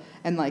proposal,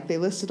 and they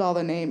listed all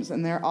the names,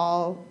 and they're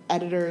all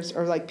editors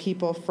or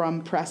people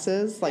from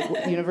presses, like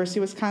University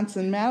of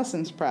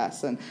Wisconsin-Madison's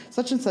press, and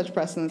such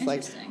press, and it's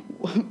like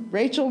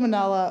Rachel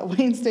Manella,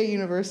 Wayne State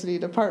University,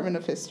 Department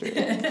of History.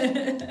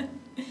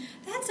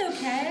 That's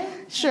okay.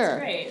 Sure. That's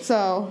great.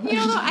 So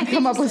I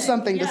come up with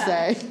something to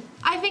say.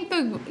 I think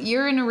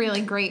you're in a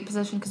really great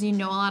position because you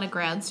know a lot of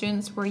grad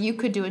students where you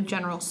could do a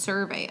general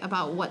survey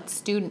about what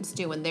students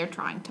do when they're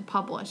trying to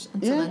publish.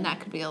 And so then that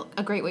could be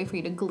a great way for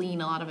you to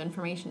glean a lot of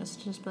information is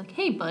to just be like,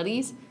 hey,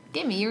 buddies,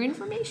 give me your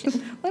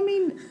information.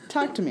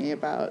 Talk to me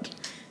about...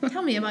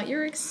 Tell me about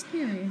your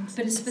experience.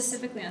 But it's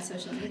specifically on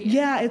social media.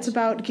 Yeah, it's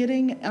about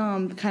getting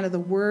kind of the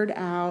word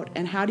out,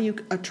 and how do you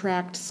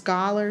attract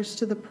scholars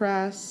to the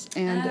press,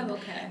 and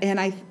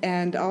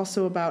and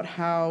also about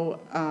how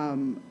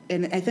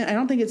and I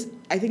think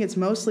it's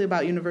mostly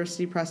about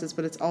university presses,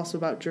 but it's also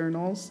about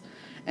journals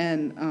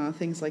and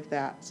things like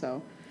that.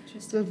 So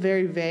it's a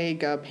very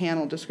vague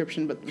panel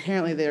description, but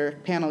apparently their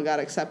panel got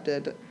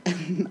accepted,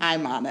 and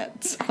I'm on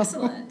it.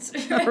 So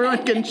excellent.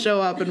 Everyone can show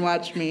up and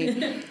watch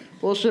me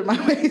bullshit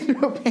my way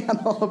through a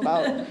panel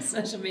about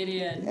social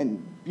media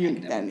and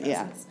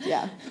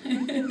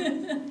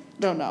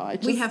Don't know.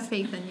 We have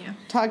faith in you.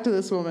 Talked to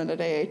this woman at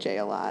AHA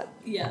a lot.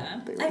 Yeah.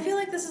 I feel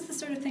like this is the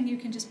sort of thing you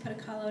can just put a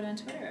call out on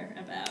Twitter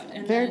about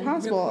and very then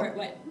possible. Report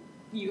what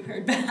you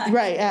heard back.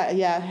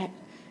 Right.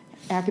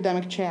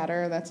 Academic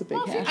chatter. That's a big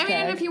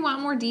hashtag. If you want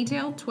more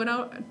detail, tweet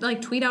out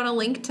a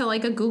link to a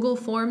Google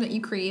form that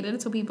you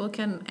created so people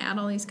can add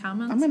all these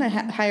comments. I'm gonna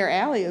hire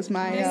Allie as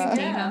my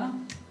data.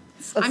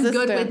 Assistant. I'm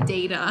good with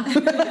data.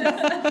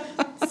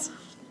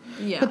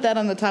 Yeah. Put that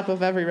on the top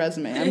of every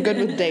resume. I'm good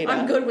with data.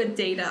 I'm good with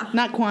data.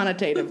 Not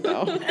quantitative,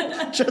 though.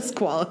 Just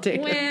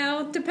qualitative.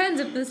 Well, depends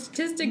if the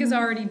statistic is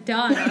already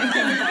done.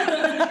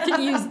 I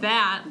can use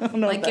that.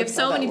 If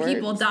so many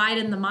people died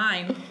in the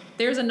mine,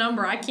 there's a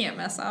number I can't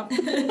mess up.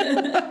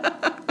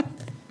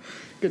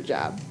 Good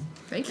job.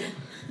 Thank you.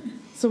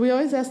 So we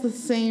always ask the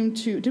same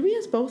two. Did we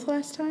ask both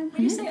last time?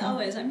 When you say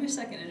always, I'm your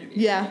second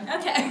interview. Yeah.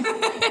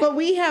 Okay. But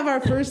we have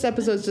our first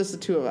episodes just the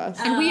two of us.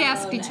 And we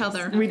asked each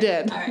other. We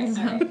did. All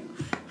right.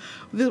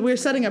 We're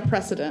setting a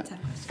precedent.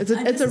 It's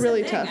a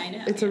really tough.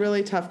 It's a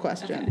really tough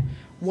question. Okay.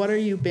 What are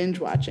you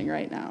binge watching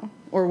right now,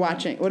 or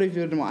watching? What have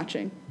you been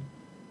watching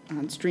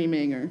on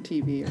streaming or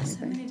TV or So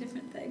anything? many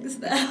different things,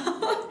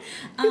 though.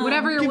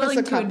 Whatever you're Give us willing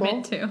a to couple.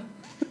 admit to.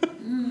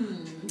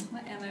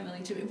 What am I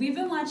willing to do? We've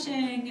been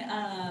watching.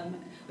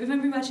 We've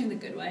been rewatching The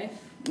Good Wife.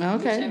 Okay.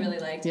 Which I really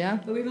liked. Yeah.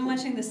 But we've been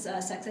watching this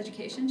sex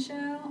education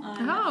show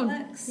on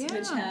Netflix, yeah.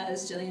 which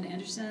has Gillian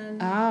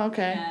Anderson.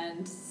 Okay.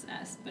 And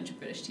a bunch of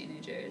British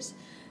teenagers.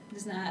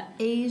 It's not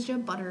Asia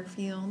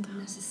Butterfield.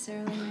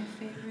 necessarily my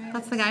favorite.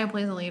 That's the guy who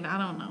plays the lead. I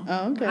don't know.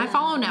 Oh, okay. I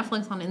follow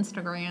Netflix on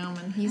Instagram,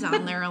 and he's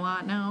on there a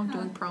lot now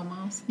doing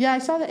promos. Yeah, I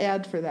saw the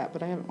ad for that,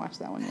 but I haven't watched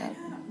that one yet.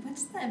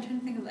 What's that? I'm trying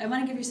to think of. I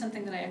want to give you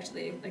something that I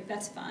actually like.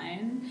 That's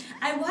fine.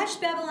 I watched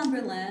Babylon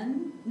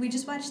Berlin. We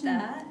just watched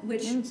that,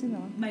 which I haven't seen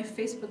that one. my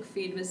Facebook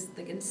feed was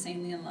like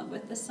insanely in love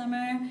with this summer,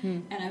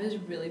 and I was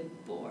really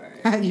bored.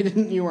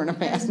 You weren't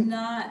a I was fan.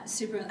 not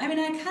super. I mean,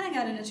 I kind of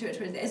got into it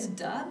towards. It's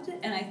dubbed,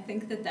 and I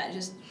think that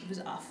just was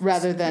off.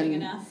 Rather than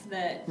enough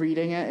that.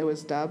 Reading it, it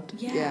was dubbed.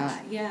 Yeah.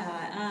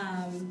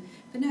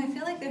 But no, I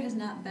feel like there has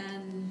not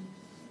been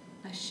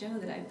a show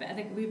that I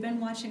think we've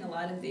been watching a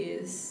lot of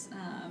these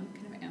kind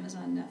of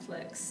Amazon,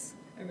 Netflix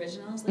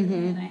originals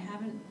lately, and I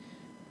haven't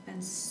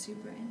been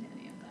super into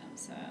any of them.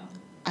 So.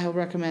 I'll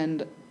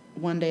recommend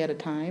One Day at a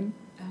Time.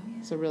 Oh yeah.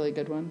 It's a really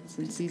good one. It's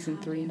in It's season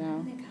comedy. 3 now. I'm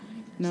not really a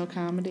comedy person. No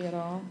comedy at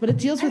all. But it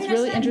deals with I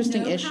really said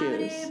interesting no issues.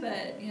 Comedy,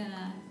 but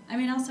yeah. I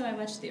mean, also I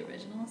watched the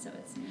original, so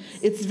it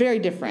seems. It's very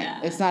different.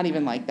 Yeah. It's not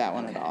even like that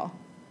one at Okay. all.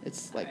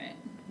 It's like Alright.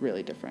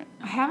 really different.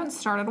 I haven't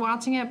started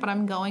watching it, but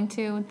I'm going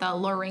to. The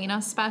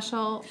Lorena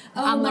special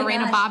Oh on my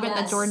Lorena gosh, Bobbitt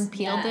that Jordan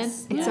Peele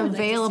yes. did. It's Yeah, I would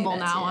like to see available that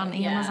now too. on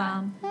Yeah.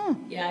 Amazon. Huh.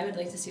 Yeah, I would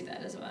like to see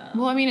that as well.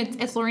 Well, I mean,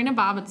 it's Lorena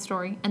Bobbitt's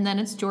story, and then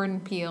it's Jordan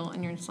Peele,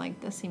 and you're just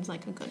like, this seems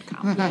like a good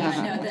comedy.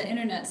 Yeah, no, the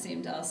internet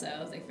seemed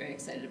also like very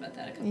excited about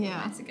that a couple Yeah.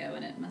 of nights ago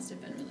when it must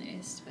have been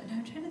released. But no,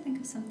 I'm trying to think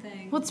of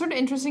something. Well, it's sort of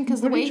interesting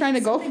because the What are way you trying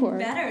to go something for?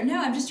 better.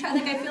 No, I'm just trying.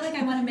 Like I feel like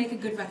I want to make a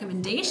good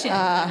recommendation.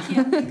 I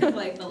can't think of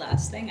like the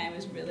last thing I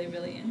was really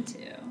really into.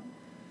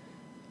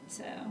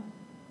 So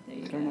there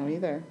you I go. don't know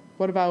either.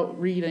 What about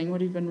reading?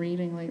 What have you been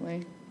reading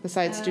lately?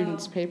 Besides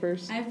students'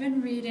 papers? I've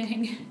been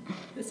reading.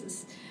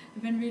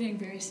 I've been reading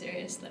very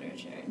serious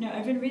literature. No,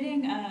 I've been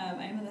reading.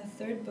 I'm on the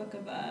third book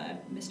of a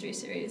mystery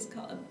series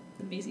called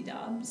The Maisie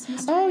Dobbs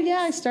Mysteries. Oh, yeah,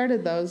 I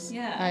started those.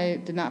 Yeah.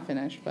 I did not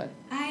finish, but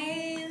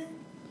I'm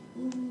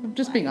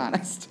just being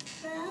honest.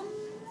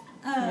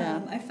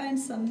 Yeah. I find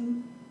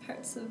some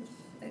parts of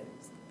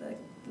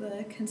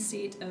the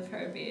conceit of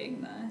her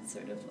being the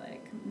sort of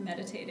like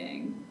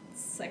meditating,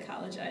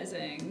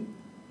 psychologizing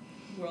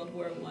World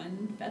War I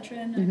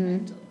veteran. I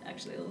find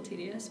actually a little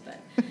tedious, but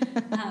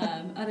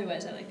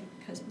otherwise I like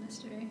a cozy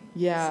mystery.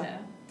 Yeah.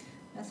 So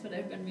that's what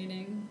I've been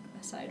reading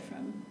aside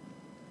from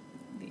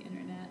the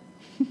internet.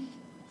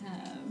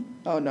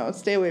 Oh, no,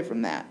 stay away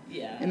from that.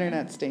 Yeah.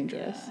 Internet's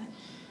dangerous. Yeah.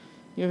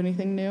 You have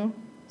anything new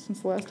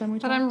since the last time we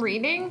that talked? I'm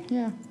reading.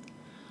 Yeah. Are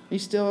you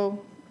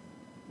still...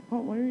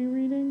 What are you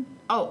reading?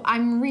 Oh,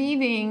 I'm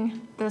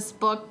reading this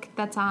book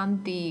that's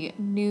on the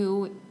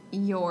New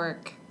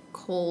York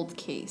cold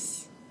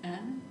case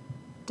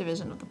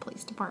division of the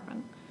police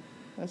department.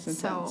 That's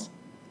intense. So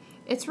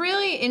it's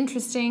really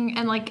interesting,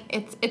 and like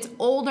it's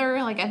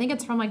older. Like I think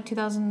it's from like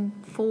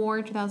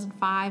 2004,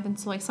 2005, and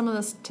so like some of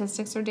the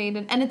statistics are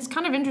dated. And it's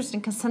kind of interesting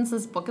because since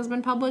this book has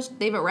been published,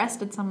 they've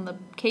arrested some of the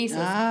cases.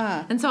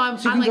 And so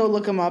So you can like, go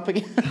look them up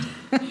again.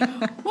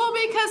 well,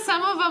 because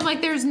some of them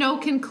like there's no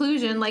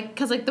conclusion, like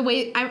because like the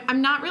way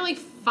I'm not really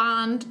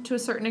fond to a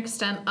certain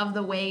extent of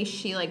the way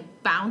she like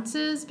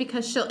bounces,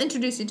 because she'll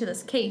introduce you to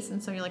this case,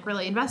 and so you're like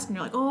really invested, and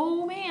you're like,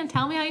 oh man,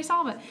 tell me how you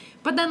solve it.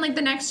 But then like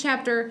the next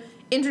chapter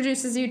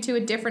introduces you to a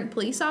different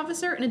police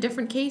officer in a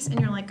different case, and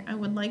you're like, I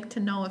would like to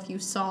know if you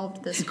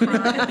solved this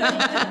crime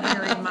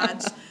very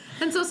much.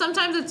 And so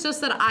sometimes it's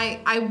just that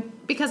I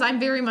because I'm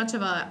very much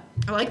of a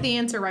I like the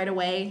answer right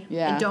away.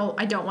 Yeah.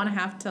 I don't want to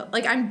have to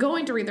like I'm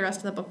going to read the rest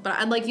of the book, but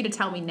I'd like you to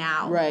tell me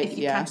now if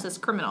you catch this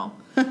criminal.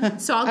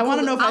 So I want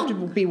to know if I have to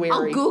be wary.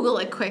 I'll Google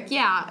it quick.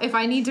 Yeah, if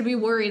I need to be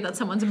worried that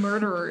someone's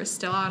murderer is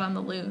still out on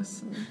the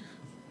loose.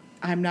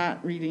 I'm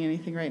not reading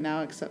anything right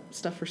now except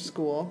stuff for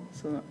school,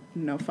 so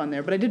no fun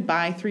there. But I did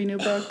buy 3 new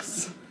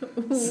books.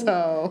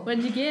 So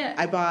What'd you get?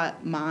 I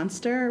bought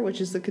Monster, which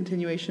is the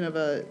continuation of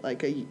a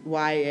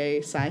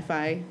YA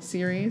sci-fi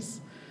series.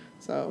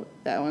 So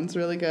that one's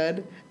really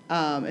good.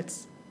 And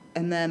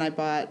then I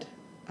bought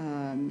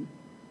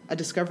A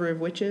Discovery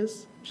of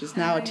Witches, which is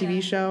now a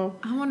TV show.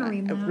 I want to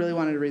read that. I really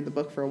wanted to read the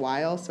book for a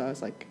while, so I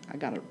was like, I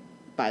gotta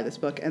buy this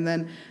book. And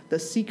then The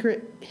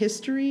Secret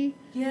History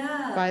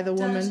by the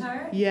woman.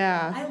 Hart?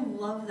 Yeah. I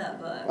love that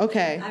book.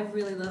 Okay. I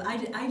really love.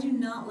 I do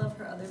not love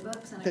her other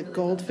books. And The I really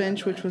Goldfinch,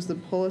 love that which was the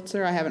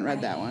Pulitzer. I haven't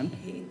read that one. I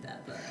hate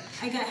that book.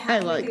 I got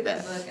halfway like through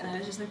that that. book, and I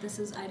was just like,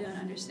 I don't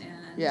understand.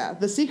 Yeah,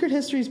 The Secret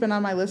History's been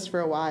on my list for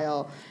a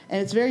while,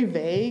 and it's very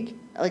vague.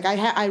 Like,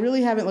 I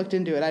really haven't looked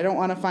into it. I don't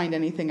want to find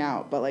anything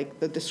out, but, like,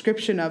 the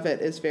description of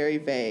it is very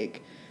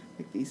vague.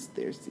 Like,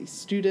 there's these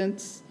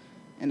students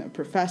and a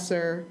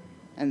professor,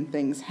 and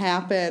things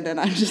happen, and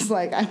I'm just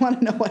like, I want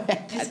to know what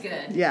happened. It's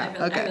good. Yeah,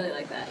 I okay. really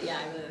like that. Yeah,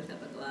 I really like that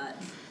book a lot.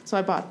 So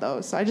I bought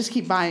those. So I just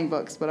keep buying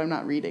books, but I'm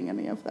not reading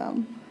any of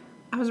them.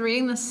 I was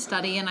reading this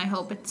study, and I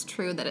hope it's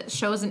true that it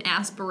shows an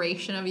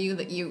aspiration of you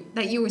that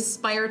you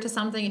aspire to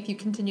something if you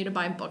continue to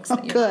buy books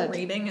that you're not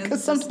reading.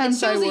 Because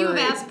sometimes it shows I that you worry.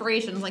 have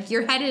aspirations, like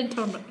you're headed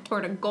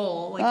toward a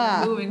goal, like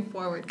you're moving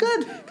forward.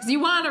 Good. Because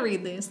you want to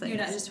read these things.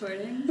 You're not just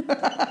hoarding?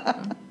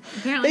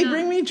 Apparently They not.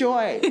 bring me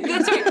joy.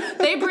 That's right.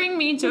 They bring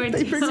me joy.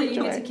 They bring So me you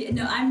joy. get to,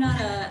 no,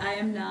 I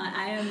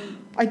am,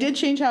 I did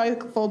change how I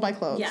fold my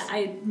clothes.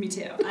 yeah, me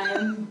too.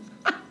 I'm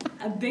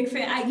a big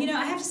fan. I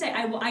have to say,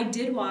 I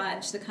did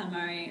watch the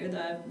KonMari, or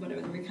the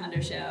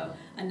Recondo show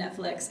on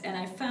Netflix, and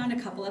I found a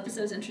couple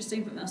episodes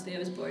interesting, but mostly I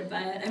was bored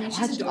by it. I mean, she's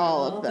watched adorable.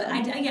 all of them. But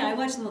I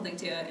watched the whole thing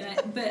too,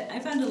 but I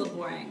found it a little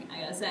boring,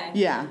 I gotta say.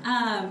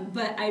 Yeah.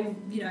 But I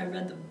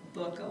read the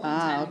book a long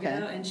time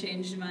ago and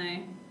changed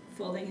my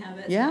folding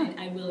habits. Yeah. And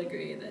I will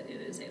agree that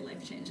it is a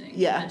life-changing,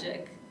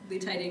 magically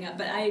tidying up.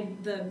 But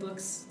the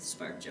books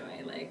spark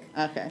joy. Like,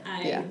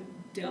 I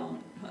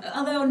don't,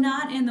 although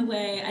not in the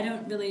way, I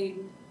don't really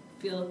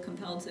feel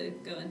compelled to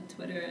go on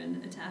Twitter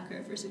and attack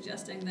her for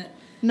suggesting that.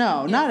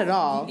 No, not at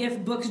all.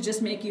 If books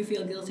just make you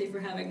feel guilty for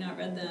having not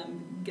read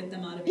them, get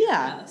them out of your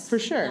house. Yeah, for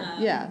sure.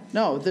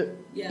 No, you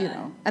Yeah.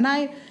 know, and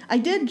I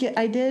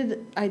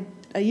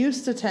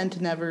used to tend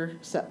to never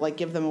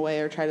give them away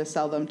or try to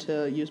sell them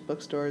to used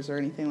bookstores or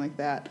anything like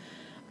that,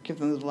 give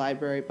them to the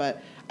library,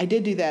 but I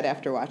did do that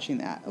after watching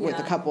that with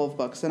a couple of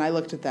books, and I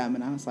looked at them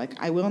and I was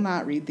like, I will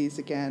not read these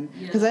again,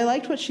 because I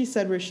liked what she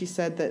said, where she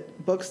said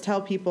that books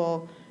tell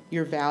people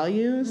your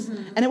values,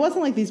 and it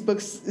wasn't like these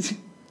books.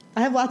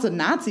 I have lots of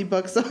Nazi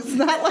books, so it's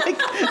not like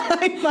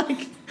I'm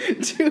like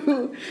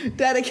too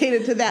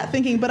dedicated to that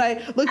thinking. But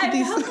I looked at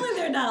these. Hopefully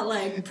they're not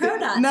like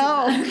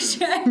pro-Nazi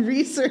books.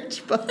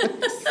 Research books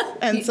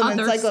and the some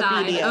other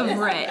encyclopedia. side of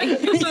Rae.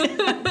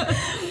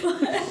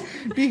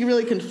 Being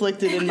really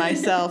conflicted in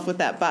myself with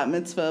that bat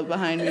mitzvah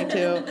behind me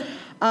too.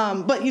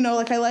 But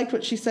I liked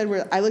what she said,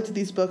 where I looked at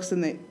these books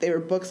and they were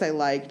books I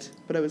liked,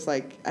 but I was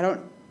like, I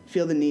don't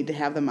feel the need to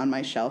have them on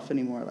my shelf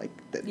anymore.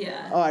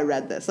 I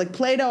read this. Like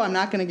Plato, I'm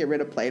not going to get rid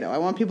of Plato. I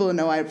want people to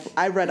know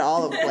I've read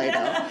all of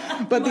Plato.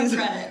 But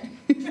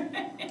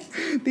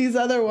these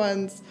other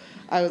ones,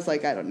 I was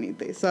like, I don't need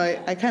these. So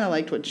I kind of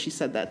liked what she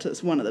said that to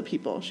one of the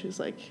people. She was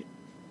like,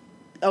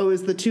 it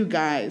was the two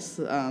guys,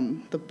 the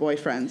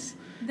boyfriends.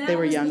 They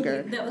were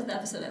younger. That was the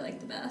episode I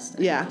liked the best.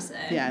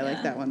 I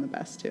liked that one the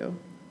best too.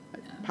 Yeah.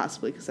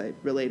 Possibly because I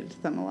related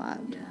to them a lot.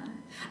 Yeah.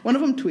 One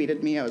of them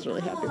tweeted me. I was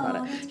really happy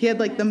about it. He had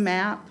the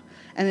map,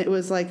 and it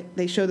was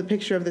they showed the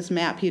picture of this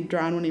map he had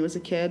drawn when he was a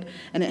kid,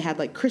 and it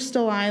had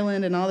Crystal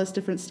Island and all this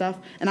different stuff.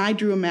 And I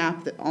drew a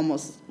map that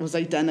almost was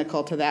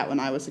identical to that when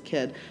I was a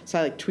kid.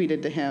 So I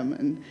tweeted to him,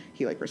 and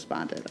he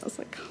responded. I was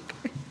like,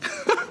 okay.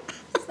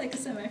 It's like a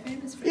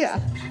semi-famous person. Yeah.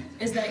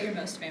 Is that your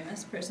most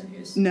famous person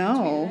who's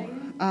No.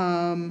 tweeted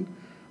at you?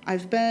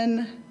 I've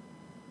been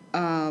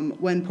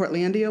when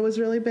Portlandia was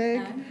really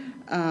big.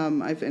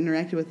 I've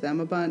interacted with them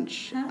a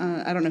bunch.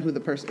 I don't know who the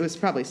person. It was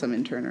probably some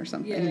intern or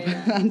something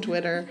on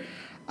Twitter.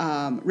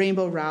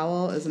 Rainbow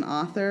Rowell is an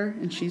author,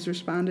 and she's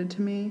responded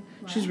to me.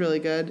 Wow. She's really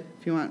good.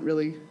 If you want,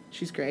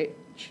 she's great.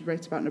 She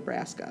writes about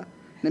Nebraska,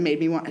 and it made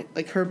me want.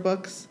 Her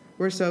books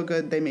were so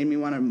good, they made me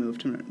want to move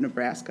to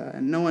Nebraska,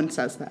 and no one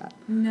says that.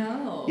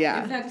 No.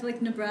 Yeah. In fact,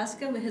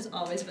 Nebraska has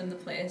always been the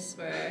place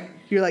where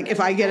you're if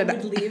I get I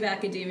would leave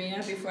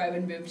academia before I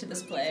would move to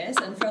this place,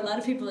 and for a lot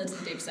of people, it's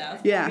the Deep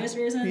South for obvious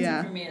reasons. Yeah.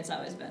 And for me, it's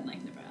always been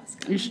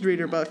Nebraska. You should read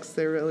her books;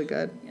 they're really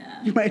good.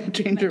 Yeah. You might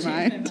change your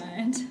mind. My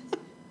mind.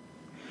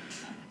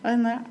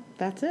 And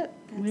that's it.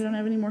 We don't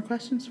have any more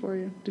questions for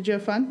you. Did you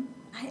have fun?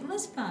 It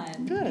was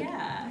fun. Good.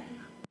 Yeah.